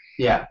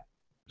 Yeah.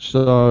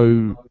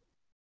 So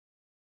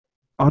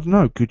I don't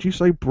know. Could you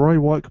say Bray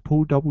Wyatt could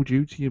pull double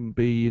duty and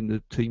be in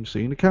the Team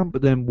Cena camp?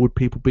 But then would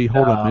people be,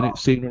 hold on a minute,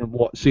 Cena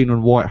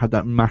and Wyatt had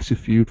that massive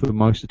feud for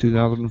most of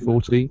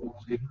 2014?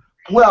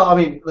 Well, I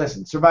mean,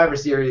 listen, Survivor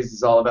Series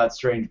is all about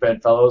strange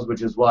bedfellows,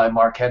 which is why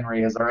Mark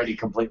Henry has already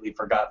completely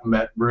forgotten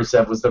that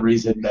Rusev was the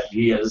reason that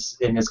he is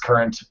in his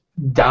current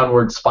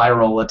downward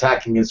spiral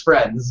attacking his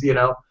friends, you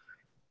know?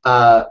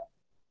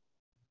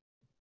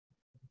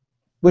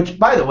 Which,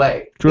 by the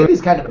way, True. it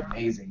is kind of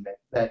amazing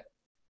that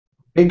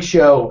Big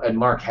Show and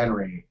Mark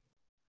Henry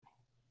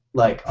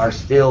like are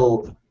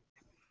still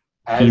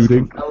as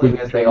Feuding. compelling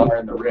as they are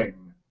in the ring,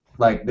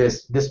 like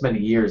this many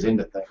years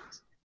into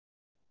things.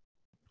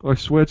 I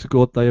swear to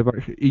God, they have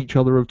actually, each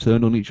other have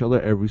turned on each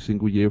other every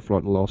single year for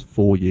like the last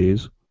 4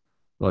 years.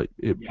 Like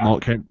Yeah.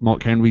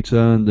 Mark Henry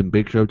turned, then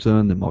Big Show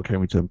turned, then Mark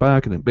Henry turned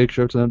back, and then Big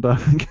Show turned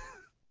back.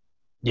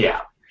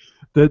 Yeah.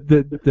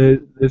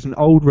 There's an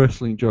old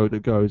wrestling joke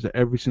that goes that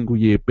every single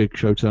year Big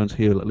Show turns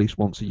heel at least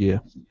once a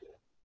year.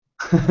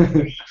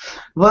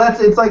 Well,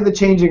 it's like the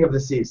changing of the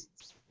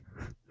seasons.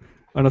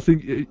 And I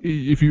think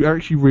if you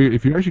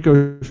actually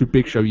go through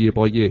Big Show year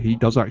by year, he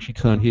does actually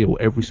turn heel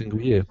every single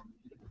year.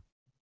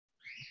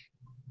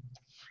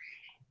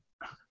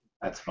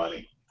 That's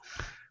funny.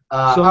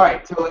 All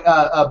right,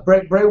 so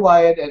Bray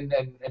Wyatt and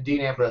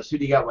Dean Ambrose, who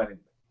do you got winning?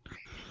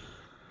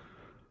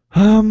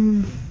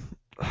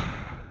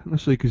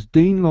 Let's see, because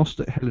Dean lost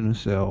at Hell in a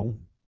Cell.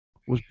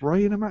 Was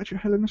Bray in a match at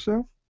Hell in a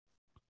Cell?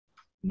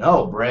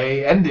 No,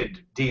 Bray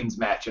ended Dean's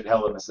match at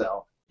Hell in a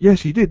Cell.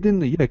 Yes, he did,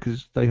 didn't he? Yeah,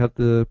 because they had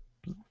the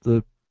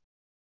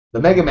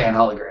Mega Man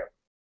hologram.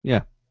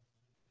 Yeah.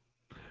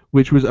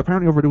 Which was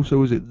apparently I've read also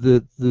was it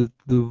the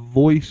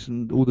voice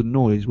and all the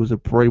noise was a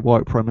Bray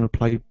Wyatt promo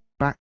played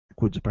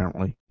backwards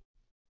apparently.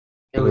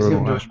 It was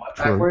him doing what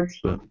backwards?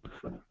 But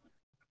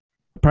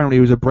apparently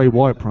it was a Bray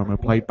Wyatt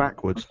promo played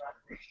backwards.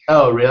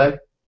 Oh, really?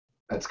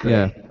 That's great.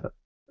 Yeah.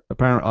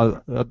 Apparently,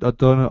 I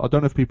don't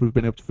know if people have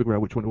been able to figure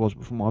out which one it was,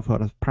 but from what I've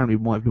heard, apparently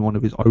it might have been one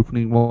of his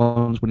opening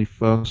ones when he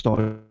first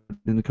started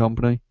in the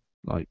company,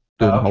 like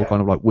doing the whole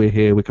kind of like we're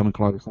here, we're coming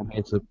close, I'm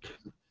here to.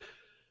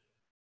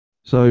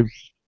 So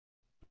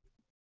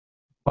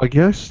I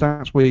guess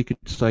that's where you could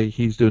say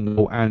he's doing the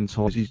whole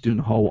anti, he's doing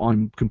the whole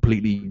I'm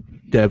completely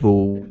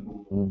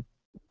devil,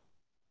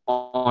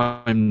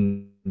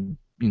 I'm,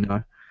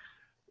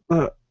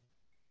 but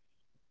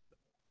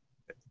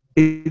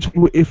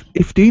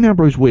if Dean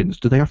Ambrose wins,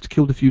 do they have to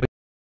kill the feud?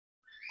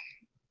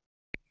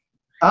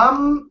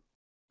 I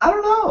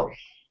don't know.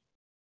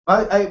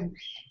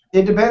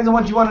 It depends on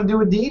what you want to do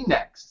with Dean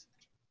next.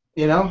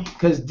 You know,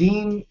 because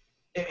Dean,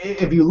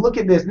 if you look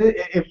at this,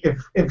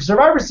 if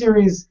Survivor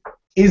Series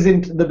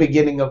isn't the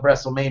beginning of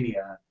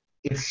WrestleMania,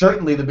 it's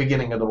certainly the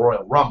beginning of the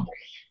Royal Rumble,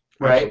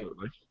 right?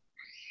 Absolutely.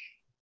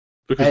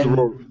 Because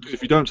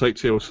if you don't take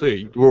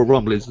TLC, the Royal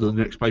Rumble is the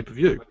next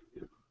pay-per-view.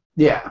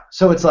 Yeah,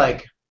 so it's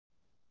like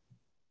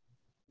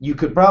you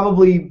could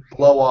probably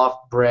blow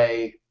off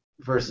Bray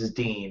versus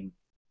Dean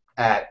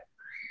at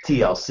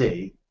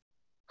TLC.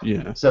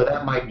 Yeah. So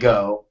that might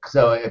go.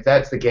 So if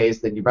that's the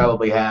case, then you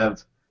probably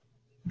have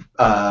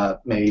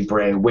maybe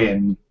Bray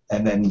win,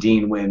 and then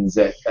Dean wins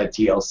at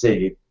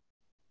TLC.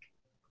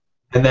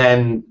 And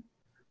then,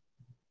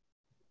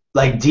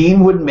 like, Dean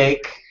would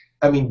make...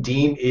 I mean,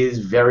 Dean is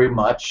very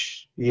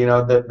much,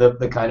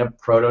 the kind of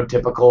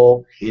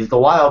prototypical, he's the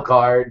wild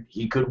card,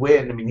 he could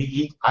win. I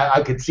mean,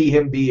 I could see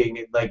him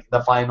being, like,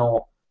 the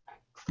final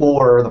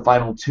 4 or the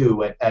final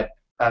 2 at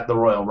the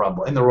Royal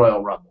Rumble, in the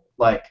Royal Rumble.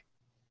 Like,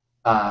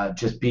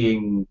 just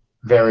being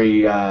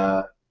very,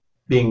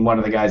 being one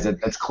of the guys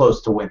that's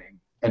close to winning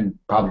and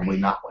probably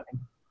not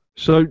winning.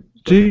 So,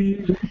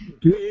 do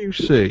you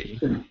see,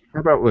 how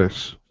about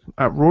this?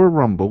 At Royal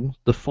Rumble,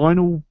 the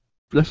final,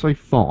 let's say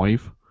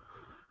 5,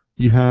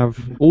 you have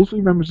all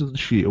 3 members of the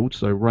Shield,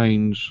 so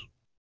Reigns,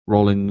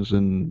 Rollins,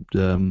 and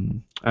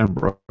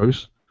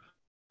Ambrose.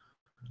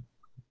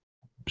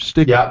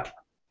 Stick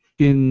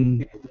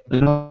in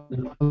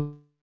another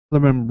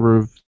member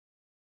of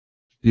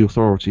the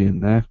Authority in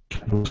there.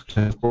 What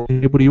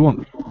do you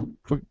want?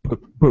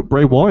 Put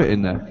Bray Wyatt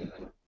in there.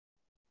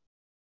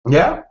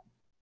 Yeah.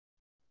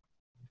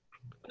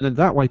 And then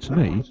that way, to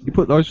me, you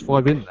put those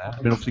 5 in there.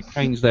 I mean, obviously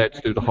Kane's there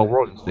to do the whole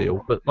Rollins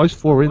deal, but those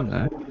 4 in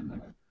there.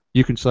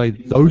 You can say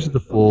those are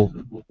the 4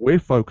 we're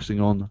focusing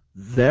on.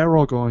 There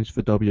are guys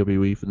for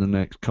WWE for the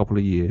next couple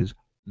of years.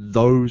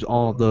 Those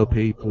are the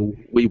people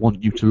we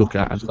want you to look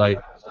at and say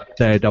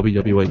they're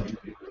WWE.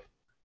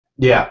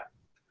 Yeah.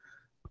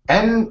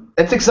 And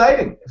it's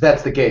exciting if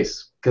that's the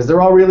case, because they're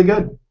all really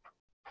good.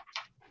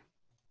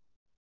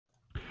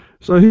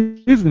 So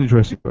here's an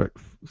interesting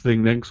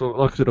thing then. So,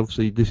 like I said,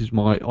 obviously this is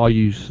I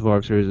use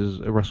Survivor Series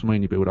as a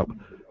WrestleMania build-up.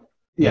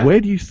 Yeah. Where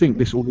do you think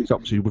this all leads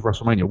up to with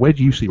WrestleMania? Where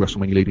do you see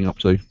WrestleMania leading up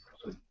to?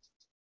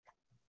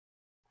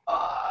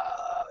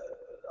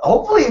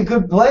 Hopefully a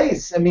good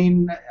place. I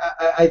mean,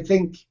 I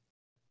think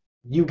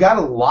you got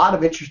a lot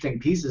of interesting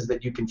pieces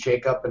that you can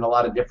shake up in a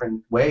lot of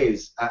different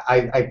ways.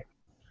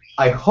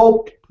 I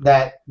hoped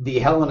that the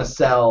Hell in a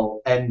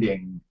Cell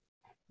ending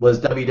was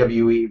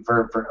WWE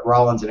for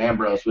Rollins and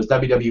Ambrose, was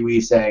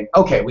WWE saying,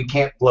 okay, we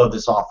can't blow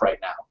this off right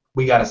now.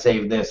 We got to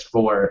save this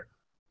for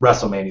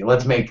WrestleMania.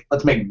 Let's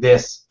make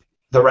this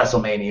the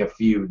WrestleMania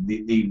feud,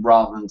 the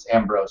Rollins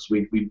Ambrose.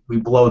 We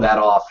blow that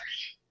off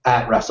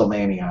at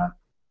WrestleMania,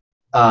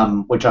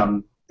 which I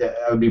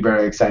would be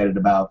very excited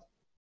about.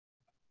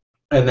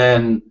 And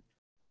then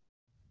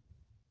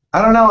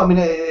I don't know. I mean,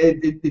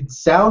 it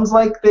sounds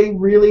like they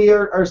really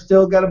are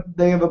still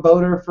they have a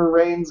boner for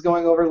Reigns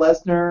going over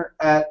Lesnar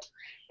at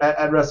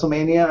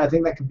WrestleMania. I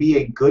think that could be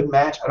a good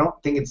match. I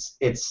don't think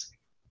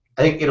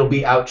I think it'll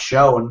be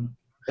outshone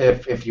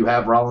if you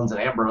have Rollins and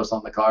Ambrose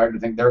on the card. I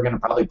think they're going to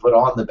probably put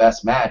on the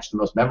best match, the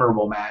most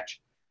memorable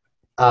match.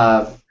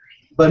 But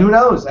who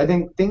knows? I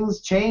think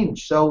things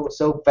change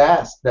so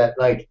fast that,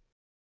 like,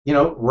 you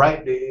know, right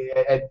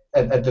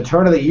at the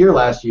turn of the year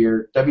last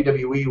year,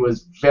 WWE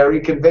was very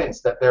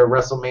convinced that their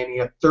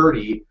WrestleMania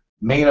 30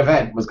 main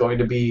event was going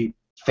to be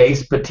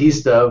face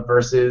Batista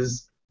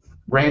versus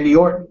Randy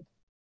Orton.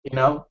 You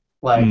know,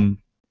 like,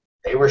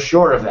 they were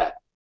sure of that.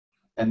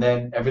 And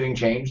then everything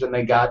changed, and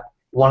they got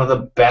one of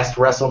the best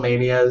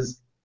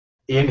WrestleManias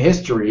in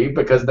history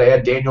because they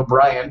had Daniel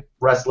Bryan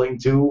wrestling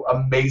two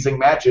amazing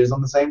matches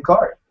on the same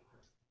card.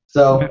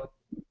 So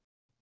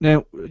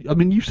now, I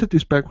mean, you said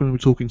this back when we were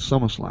talking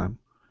SummerSlam.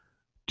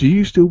 Do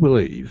you still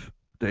believe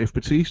that if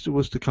Batista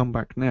was to come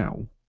back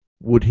now,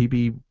 would he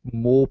be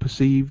more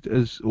perceived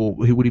as, or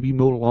would he be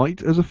more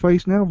liked as a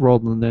face now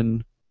rather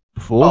than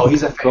before? Oh,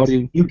 he's a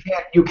face.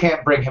 You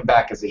can't bring him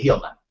back as a heel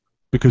now.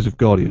 Because of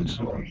Guardians.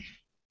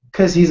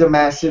 Because he's a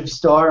massive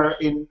star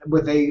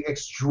with a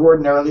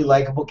extraordinarily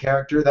likable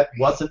character that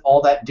wasn't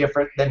all that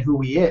different than who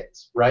he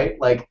is, right?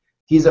 Like,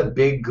 he's a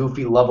big,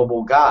 goofy,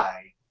 lovable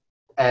guy,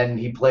 and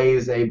he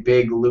plays a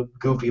big,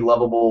 goofy,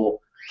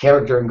 lovable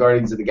character in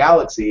Guardians of the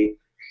Galaxy.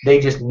 They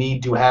just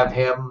need to have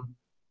him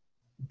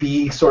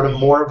be sort of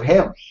more of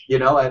him, you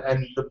know?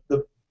 And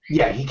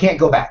yeah, he can't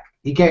go back.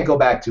 He can't go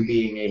back to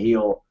being a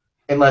heel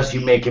unless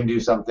you make him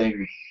do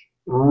something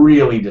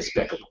really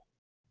despicable.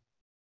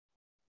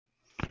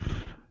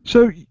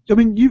 So, I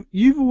mean,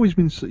 you've always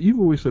said, obviously,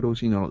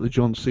 you know, like the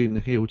John Cena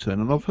heel turn,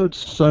 and I've heard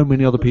so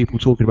many other people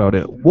talking about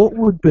it. What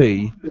would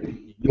be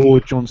your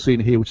John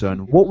Cena heel turn?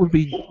 What would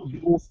be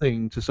your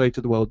thing to say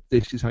to the world,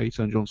 this is how you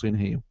turn John Cena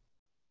heel?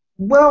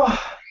 Well,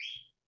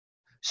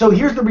 so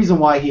here's the reason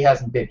why he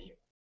hasn't been heel.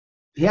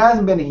 He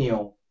hasn't been a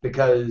heel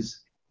because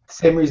the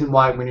same reason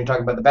why when you're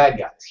talking about the bad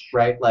guys,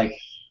 right? Like,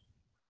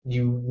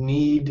 you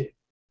need,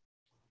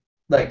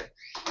 like,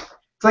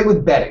 it's like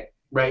with betting,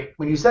 right?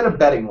 When you set a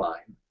betting line,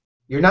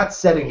 you're not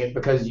setting it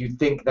because you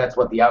think that's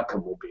what the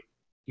outcome will be.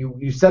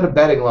 You set a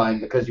betting line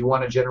because you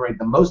want to generate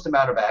the most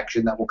amount of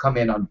action that will come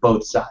in on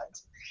both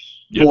sides.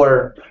 Yep.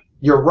 For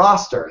your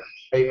roster,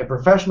 a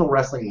professional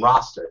wrestling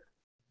roster,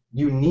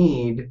 you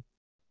need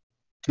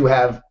to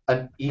have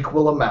an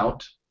equal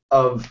amount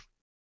of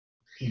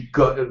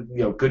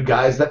good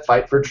guys that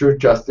fight for truth,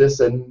 justice,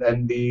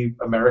 and the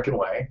American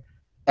way,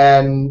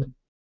 and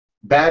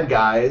bad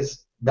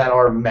guys that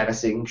are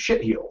menacing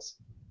shitheels.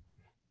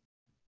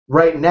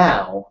 Right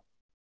now,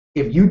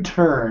 if you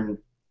turn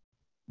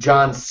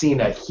John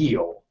Cena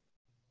heel,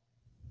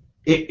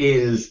 it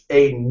is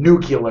a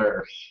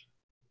nuclear,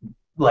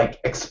 like,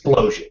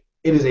 explosion.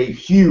 It is a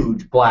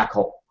huge black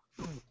hole.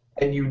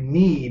 And you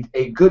need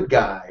a good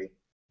guy,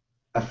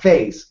 a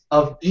face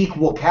of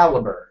equal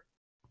caliber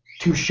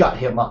to shut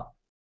him up,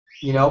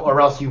 you know,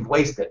 or else you've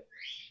wasted.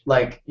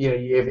 Like, you know,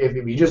 if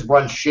you just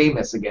run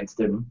Sheamus against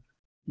him,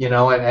 you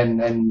know,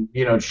 and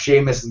you know,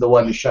 Sheamus is the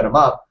one to shut him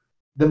up,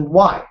 then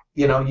why?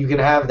 You know, you can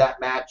have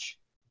that match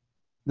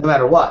no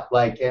matter what.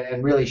 Like,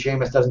 and really,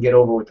 Sheamus doesn't get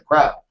over with the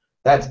crowd.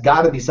 That's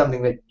got to be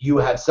something that you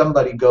have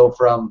somebody go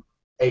from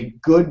a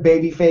good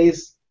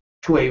babyface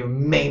to a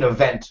main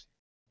event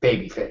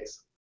babyface.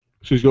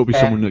 So he's got to be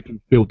someone that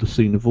can build the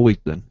Cena void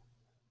then.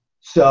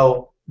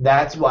 So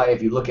that's why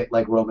if you look at,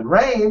 like, Roman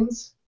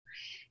Reigns,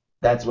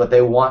 that's what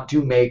they want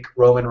to make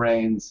Roman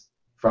Reigns,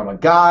 from a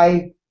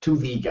guy to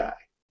the guy.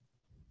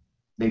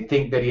 They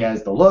think that he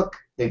has the look.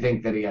 They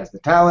think that he has the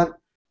talent.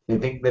 They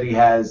think that he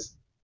has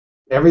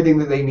everything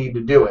that they need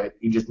to do it.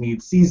 He just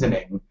needs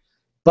seasoning.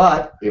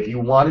 But if you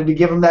wanted to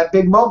give him that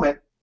big moment,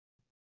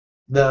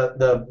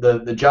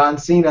 the John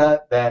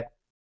Cena that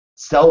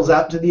sells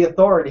out to the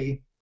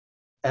authority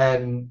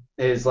and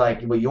is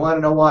like, well, you want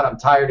to know what? I'm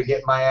tired of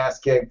getting my ass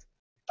kicked.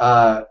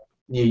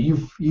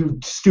 You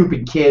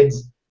stupid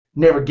kids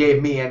never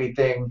gave me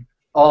anything.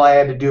 All I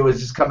had to do was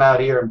just come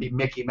out here and be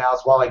Mickey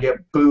Mouse while I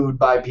get booed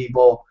by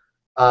people.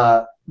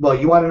 Well,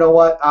 you want to know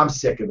what? I'm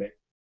sick of it.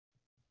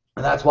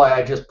 And that's why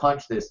I just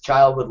punched this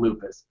child with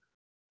lupus.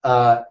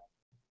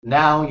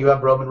 Now you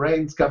have Roman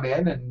Reigns come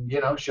in and,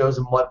 you know, shows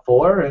him what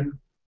for and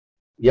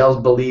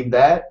yells, believe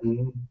that,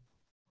 and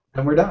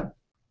we're done.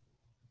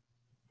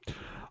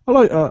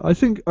 I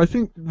think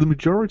the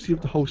majority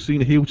of the whole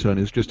Cena heel turn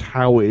is just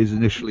how it is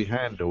initially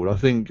handled. I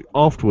think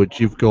afterwards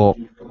you've got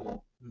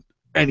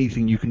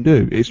anything you can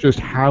do. It's just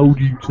how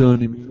do you turn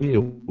him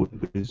heel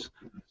is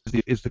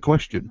the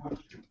question.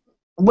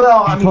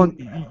 Well, I You mean, can't.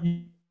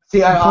 see,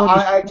 You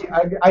can't just.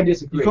 I You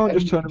disagree. can't I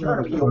just mean, you turn can around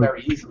turn and him heel go.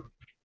 very easily.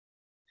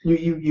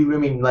 I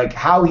mean, like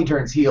how he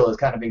turns heel is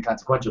kind of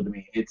inconsequential to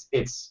me.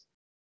 It's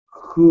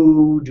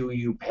who do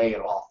you pay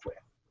it off with?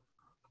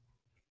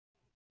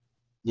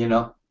 You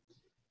know?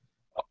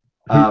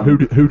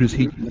 Who does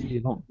he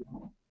heel on?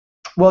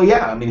 Well,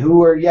 yeah. I mean,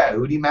 who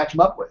do you match him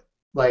up with?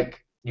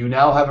 Like, you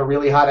now have a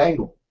really hot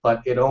angle,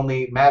 but it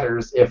only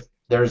matters if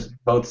there's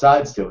both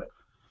sides to it.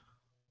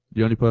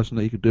 The only person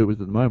that he could do it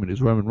with at the moment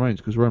is Roman Reigns,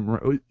 because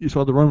it's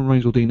either Roman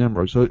Reigns or Dean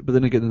Ambrose. So, but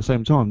then again, at the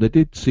same time, they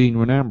did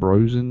Cena and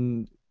Ambrose,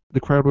 and the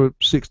crowd were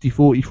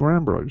 60-40 for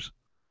Ambrose.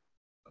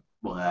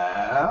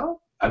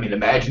 Well, I mean,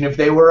 imagine if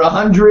they were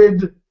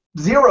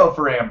 100-0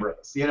 for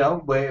Ambrose. You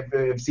know,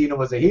 if Cena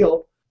was a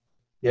heel,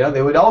 you know,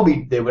 they would all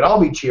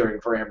be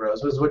cheering for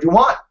Ambrose. Which is what you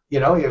want. You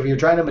know, if you're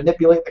trying to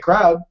manipulate the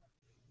crowd,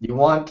 you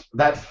want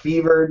that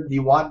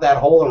you want that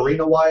whole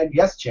arena-wide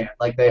yes chant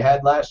like they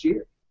had last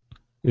year.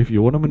 If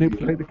you want to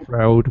manipulate the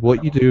crowd,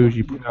 what you do is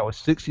you put out a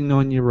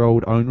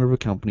 69-year-old owner of a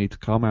company to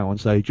come out and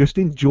say, "Just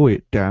enjoy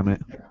it, damn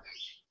it."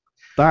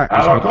 That is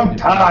Have how a good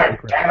time,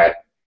 damn it.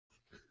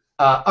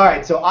 All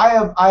right, so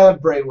I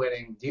have Bray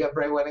winning. Do you have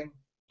Bray winning?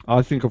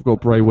 I think I've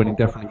got Bray winning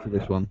definitely for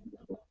this one.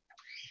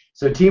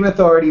 So Team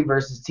Authority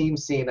versus Team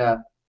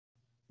Cena.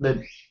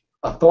 The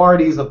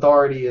authority is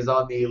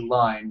on the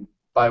line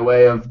by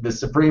way of the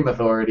Supreme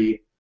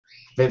Authority,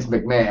 Vince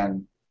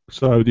McMahon.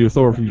 So the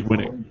authority's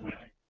winning.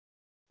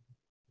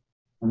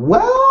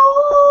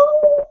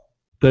 Well,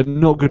 They're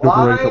not going to break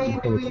up the why do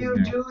authority you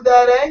now. do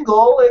that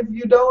angle if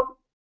you don't?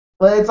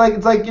 Well, it's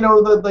like you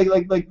know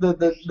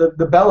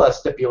the Bella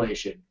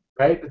stipulation,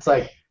 right? It's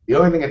like the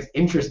only thing that's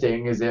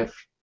interesting is if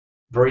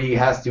Brie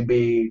has to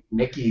be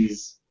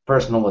Nikki's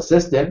personal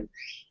assistant.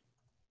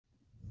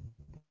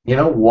 You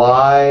know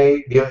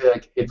why?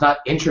 It's not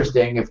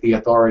interesting if the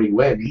authority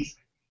wins.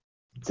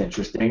 It's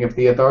interesting if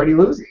the authority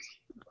loses.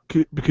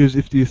 Because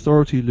if the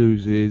authority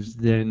loses,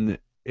 then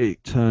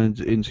it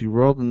turns into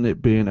rather than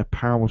it being a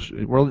power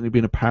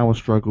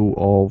struggle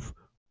of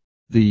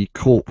the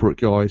corporate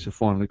guys have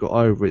finally got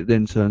over it,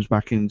 then turns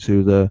back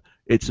into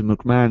it's a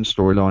McMahon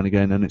storyline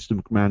again, and it's the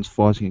McMahons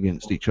fighting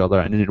against each other,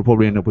 and then it'll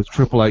probably end up with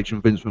Triple H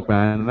and Vince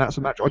McMahon, and that's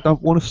a match I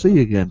don't want to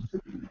see again.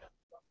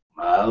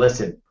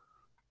 Listen,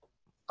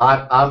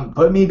 I'm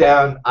putting me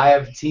down. I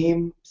have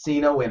Team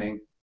Cena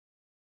winning.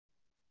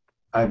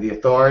 I have the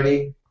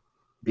authority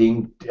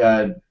being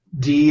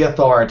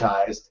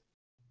de-authoritized,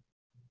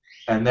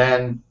 and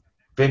then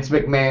Vince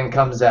McMahon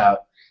comes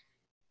out,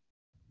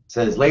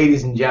 says,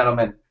 "Ladies and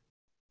gentlemen,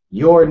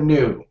 your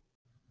new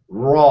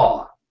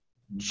Raw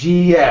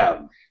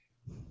GM,"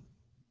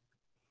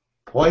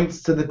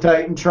 points to the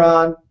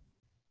Titantron,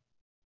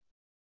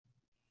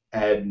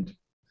 and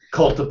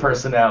Cult of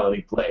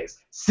Personality plays.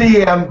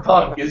 CM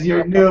Punk is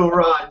your new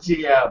Raw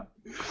GM.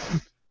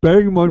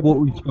 Bearing in mind what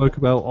we spoke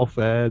about off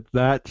air,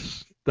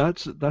 that's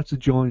a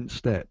giant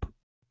step.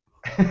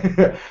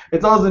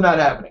 It's also not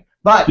happening,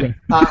 but Yeah.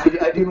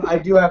 I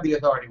do have the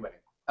authority winning.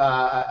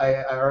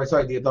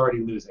 The authority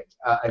losing.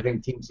 I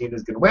think Team Cena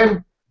is going to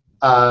win.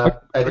 I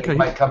think it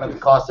might come at the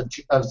cost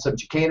of some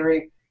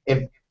chicanery.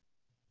 I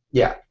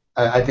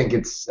think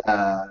it's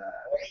Okay,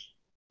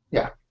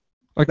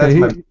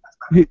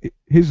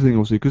 here's the thing,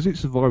 obviously, because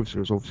it's Survivor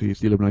Series. Obviously, it's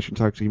the elimination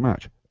tag team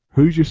match.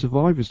 Who's your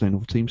survivors then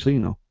of Team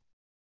Cena?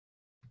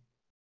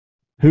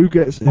 Who's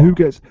your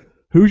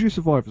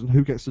survivors and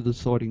who gets the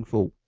deciding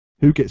fall?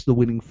 Who gets the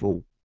winning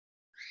fall?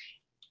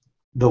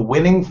 The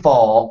winning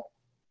fall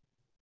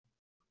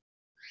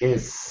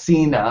is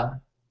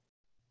Cena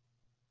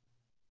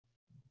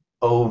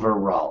over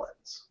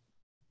Rollins.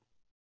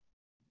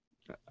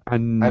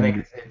 And I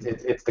think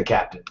it's the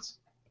captains.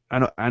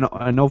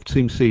 And of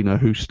Team Cena,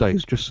 who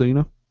stays? Just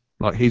Cena?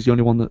 Like he's the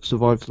only one that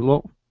survives a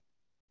lot?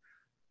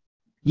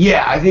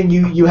 Yeah, I think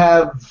you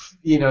have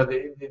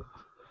it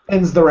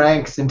ends the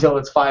ranks until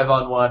it's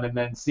 5-on-1, and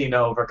then Cena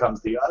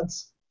overcomes the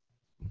odds.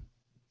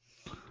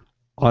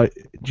 Do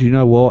you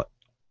know what?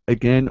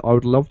 Again, I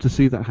would love to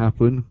see that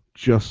happen,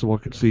 just so I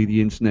could see the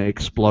internet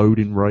explode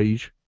in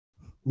rage.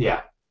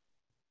 Yeah.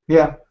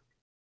 I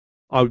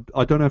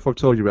don't know if I've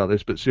told you about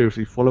this, but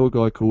seriously, follow a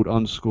guy called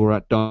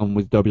 _@done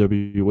with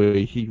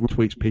WWE. He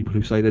retweets people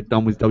who say they're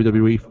done with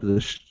WWE for the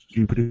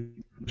stupidest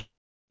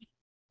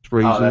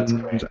reasons. Oh, that's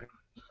great.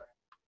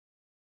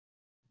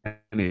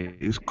 And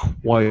it is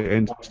quite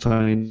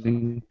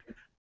entertaining.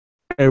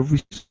 Every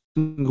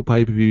single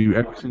pay-per-view,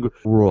 every single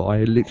Raw,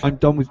 I'm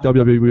done with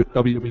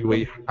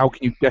WWE. How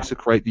can you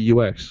desecrate the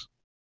US?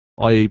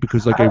 I.e.,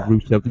 because they gave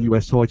Rusev the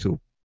US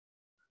title.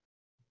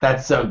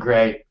 That's so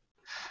great.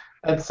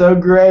 That's so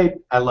great.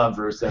 I love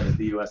Rusev as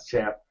the US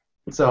champ.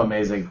 It's so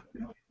amazing.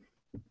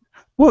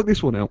 Work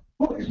this one out.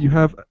 You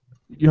have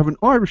an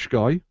Irish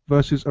guy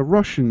versus a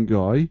Russian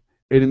guy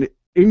in an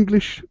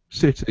English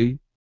city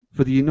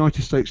for the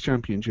United States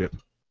Championship.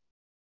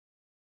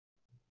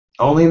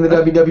 Only in the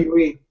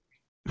WWE.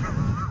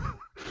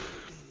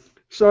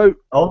 So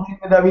Only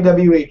in the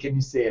WWE can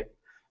you see it.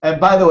 And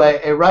by the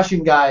way, a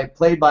Russian guy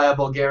played by a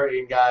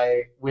Bulgarian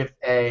guy with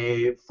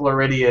a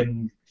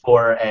Floridian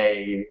for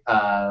a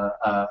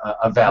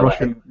valet.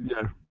 Russian,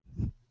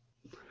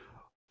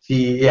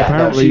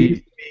 yeah.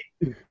 She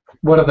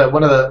one of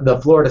the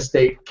Florida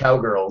State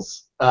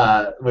cowgirls,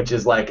 which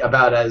is like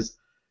about as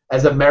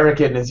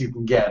American as you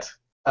can get.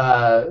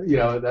 A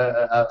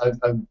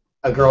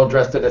girl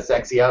dressed in a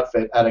sexy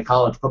outfit at a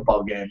college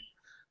football game.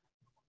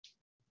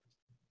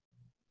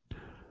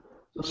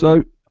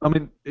 So, I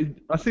mean,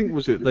 I think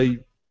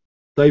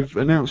they've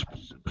announced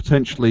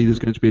potentially there's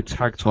going to be a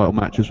tag title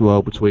match as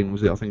well between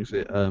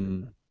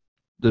the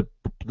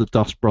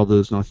Dust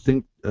Brothers and I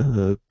think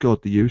the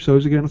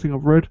Usos again. I think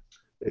I've read.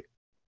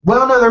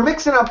 Well, no, they're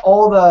mixing up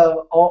all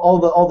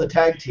the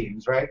tag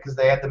teams, right? Because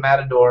they had the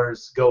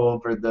Matadors go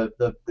over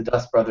the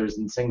Dust Brothers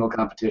in single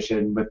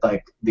competition with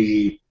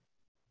the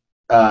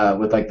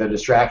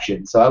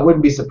distraction. So I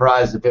wouldn't be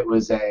surprised if it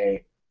was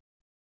a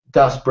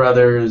Dust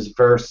Brothers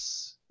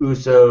versus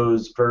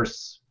Usos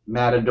versus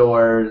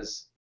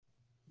Matadors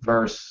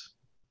versus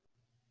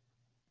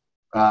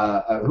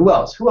who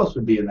else? Who else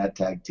would be in that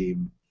tag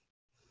team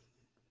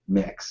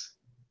mix?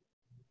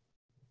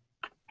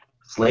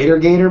 Slater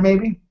Gator,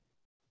 maybe?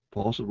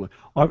 Possibly.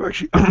 I've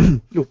actually,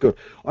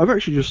 I've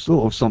actually just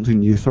thought of something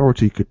the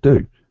Authority could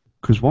do.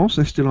 Because whilst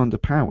they're still under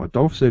power,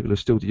 Dolph Ziggler is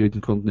still the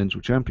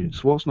Intercontinental Champion.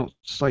 So what's not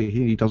to say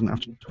he doesn't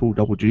have to pull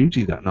double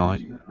duty that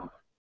night?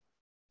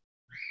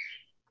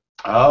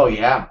 Oh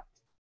yeah.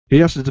 He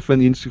has to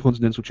defend the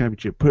Intercontinental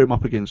Championship. Put him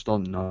up against a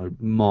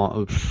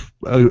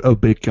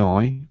big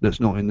guy that's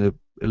not in the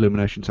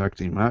Elimination Tag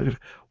Team match.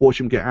 Watch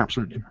him get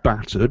absolutely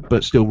battered,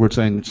 but still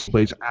retain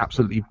he's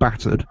absolutely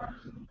battered.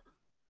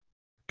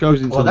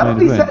 Goes into the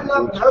main event.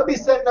 That would be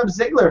setting up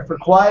Ziggler for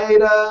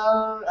quite.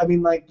 I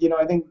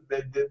think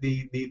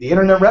the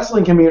internet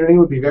wrestling community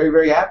would be very,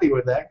 very happy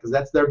with that because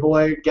that's their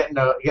boy getting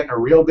a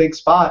real big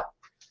spot.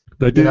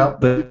 They did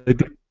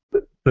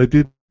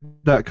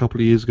that a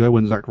couple of years ago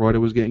when Zack Ryder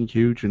was getting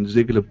huge and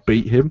Ziggler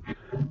beat him.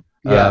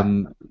 Yeah.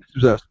 It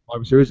was a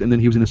Survivor Series, and then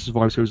he was in a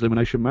Survivor Series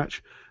elimination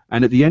match.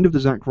 And at the end of the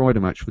Zack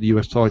Ryder match for the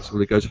US title,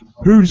 he goes,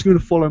 "Who's going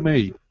to follow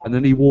me?" And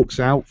then he walks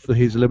out for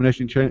his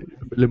elimination tag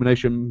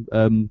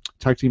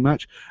team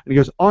match, and he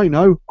goes, "I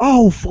know,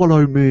 I'll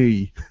follow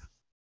me."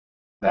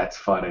 That's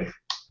funny.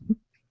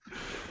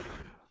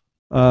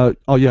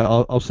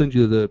 I'll send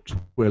you the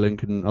Twitter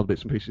link and other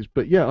bits and pieces.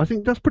 But yeah, I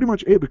think that's pretty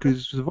much it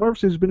because Survivor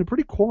Series has been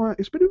pretty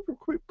quiet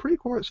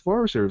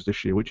Survivor Series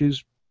this year, which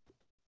is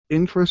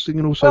interesting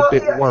and also a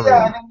bit worrying.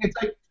 Yeah, I think it's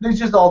like there's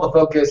just all the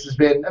focus has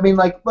been. I mean,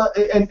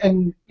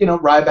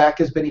 Ryback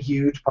has been a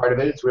huge part of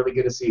it. It's really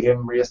good to see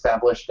him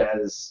reestablished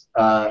as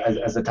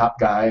a top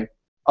guy.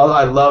 Although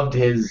I loved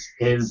his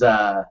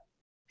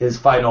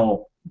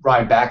final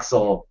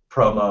Rybaxel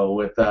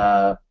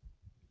promo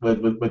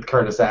with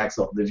Curtis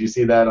Axel. Did you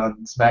see that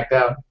on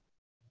SmackDown?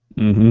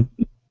 Mm-hmm.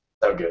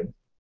 So good.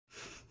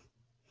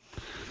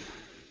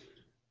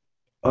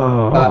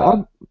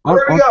 There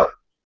we go.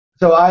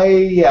 So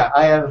I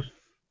have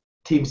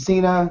Team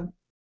Cena,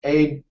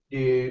 Team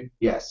Cena,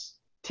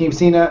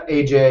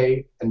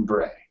 AJ, and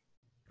Bray.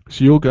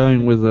 So you're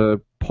going with a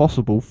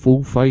possible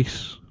full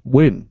face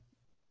win?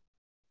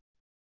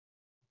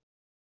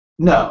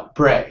 No,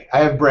 Bray.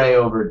 I have Bray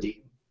over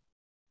Dean.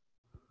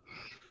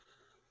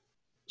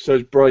 So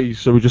it's Bray.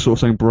 So we're just sort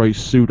of saying Bray's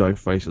pseudo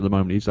face at the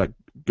moment. He's like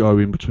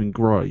going between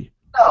grey.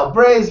 No,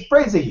 Bray's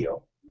a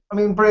heel. I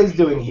mean, Bray's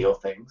doing heel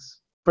things.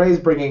 Bray's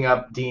bringing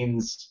up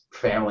Dean's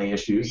family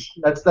issues.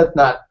 That's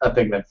not a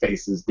thing that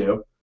faces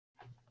do.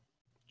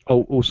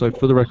 Oh, also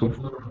for the record,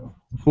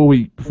 before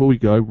we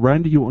go,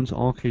 Randy Orton's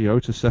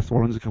RKO to Seth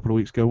Rollins a couple of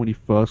weeks ago when he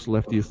first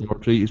left the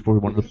Authority is probably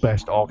one of the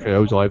best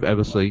RKOs I've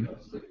ever seen.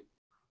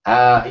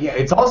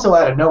 It's also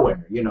out of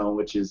nowhere,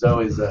 which is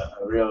always a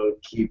real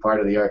key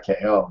part of the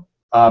RKO.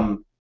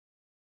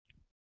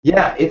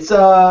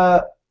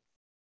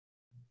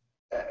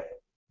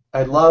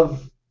 I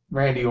love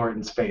Randy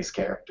Orton's face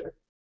character.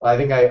 I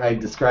think I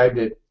described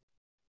it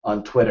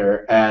on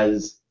Twitter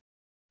as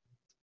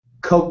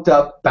coked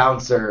up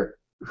bouncer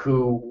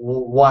who,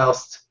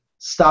 whilst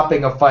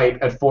stopping a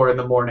fight at 4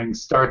 a.m,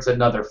 starts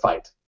another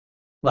fight.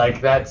 Like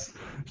that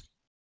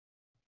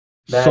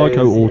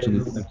Psycho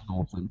Orton.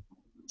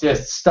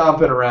 Just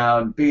stomping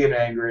around, being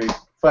angry,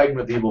 fighting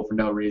with evil for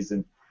no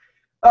reason.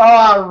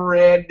 Ah,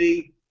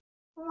 Randy.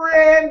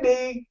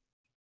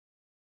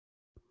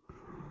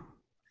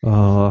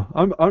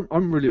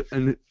 I'm really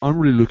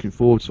looking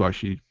forward to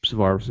actually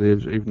Survivor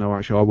Series, even though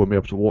actually I won't be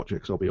able to watch it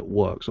because I'll be at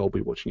work, so I'll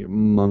be watching it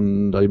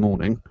Monday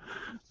morning.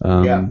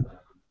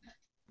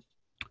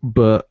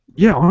 But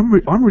yeah,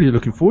 I'm really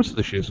looking forward to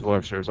this year's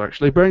Survivor Series.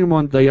 Actually, bearing in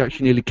mind they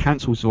actually nearly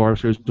cancelled Survivor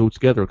Series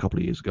altogether a couple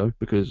of years ago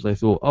because they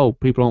thought, oh,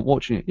 people aren't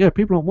watching it. Yeah,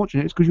 people aren't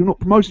watching it. It's because you're not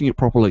promoting it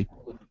properly.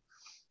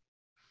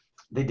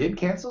 They did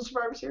cancel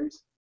Survivor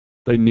Series?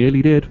 They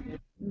nearly did.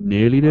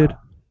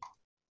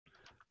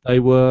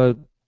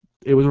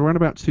 It was around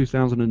about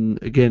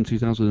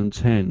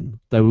 2010.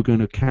 They were going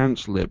to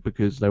cancel it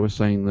because they were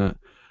saying that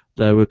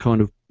they were kind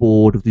of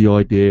bored of the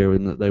idea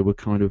and that they were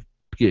kind of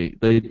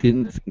they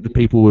didn't think the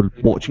people were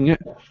watching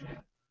it.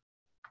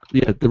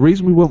 Yeah, the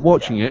reason we weren't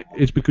watching it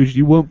is because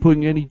you weren't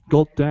putting any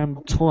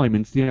goddamn time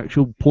into the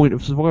actual point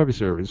of Survivor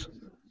Series.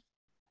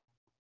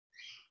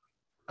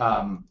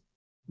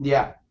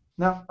 Yeah.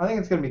 No, I think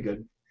it's going to be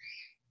good.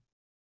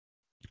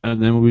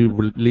 And then we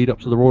will lead up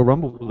to the Royal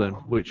Rumble then,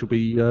 which will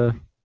be, I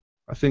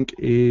think,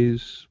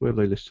 is where have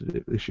they listed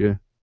it this year?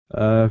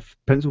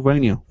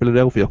 Pennsylvania,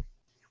 Philadelphia.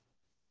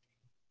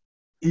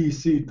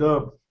 EC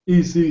dub.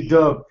 EC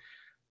dub.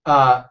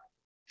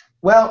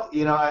 Well,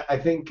 I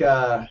think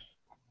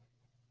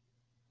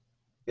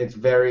it's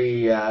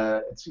very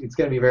it's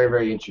going to be very,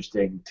 very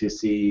interesting to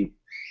see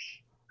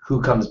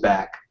who comes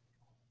back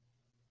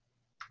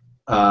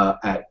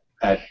at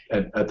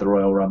the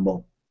Royal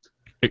Rumble.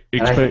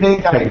 And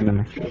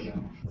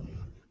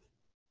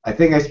I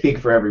think I speak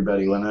for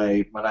everybody when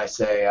I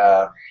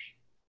say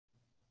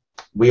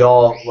we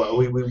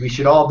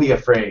should all be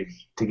afraid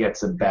to get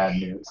some bad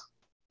news.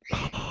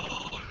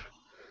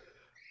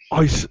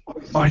 I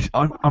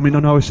mean, I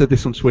know I said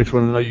this on Twitter,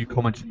 and I know you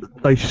commented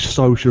that they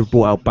should have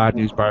brought out Bad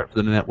News Barrett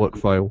for the network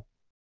fail.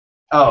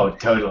 Oh,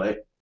 totally.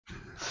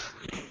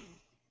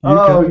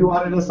 You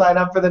wanted to sign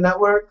up for the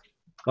network?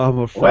 I'm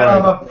afraid.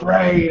 Well, I'm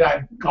afraid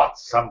I've got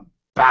some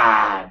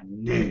bad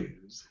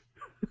news.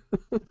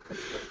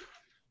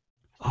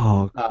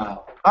 All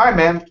right,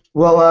 man.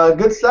 Well,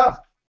 good stuff.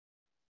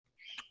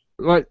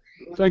 Right.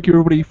 Thank you,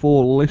 everybody,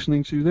 for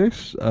listening to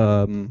this.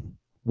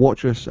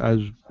 Watch us as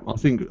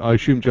I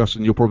assume,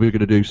 Justin, you're probably going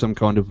to do some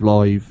kind of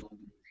live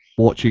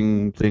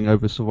watching thing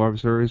over Survivor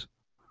Series.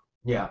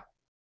 Yeah.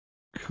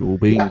 Cool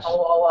beans. Yeah,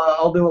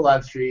 I'll do a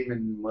live stream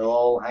and we'll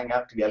all hang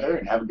out together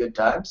and have a good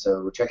time.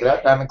 So check it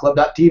out,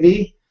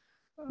 diamondclub.tv.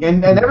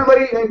 And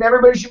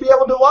everybody should be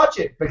able to watch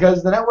it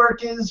because the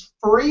network is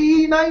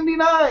free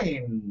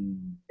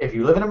 $99 if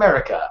you live in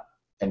America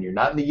and you're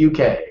not in the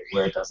UK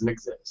where it doesn't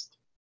exist.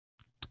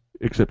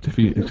 Except if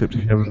you have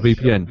a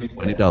VPN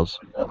when it does.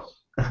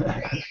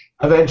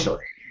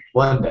 Eventually,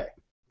 one day.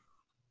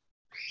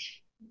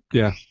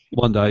 Yeah,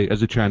 one day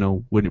as a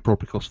channel when it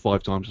probably costs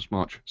 5 times as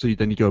much. So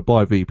then you go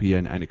buy a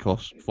VPN and it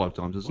costs 5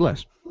 times as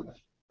less.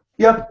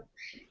 Yep.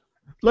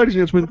 Ladies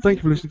and gentlemen, thank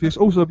you for listening to this.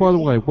 Also, by the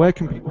way, where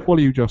can people follow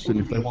you, Justin,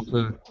 if they want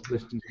to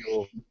listen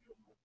to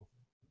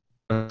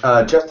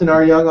your... Justin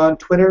R. Young on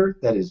Twitter.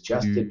 That is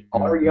Justin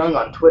R. Young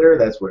on Twitter.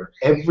 That's where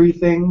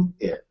everything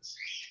is.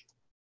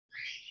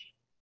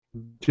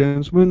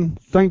 Gentlemen,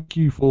 thank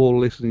you for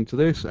listening to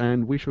this,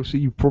 and we shall see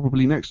you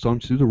probably next time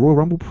to do the Royal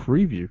Rumble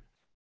preview.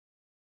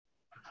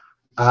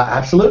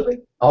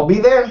 Absolutely. I'll be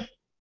there.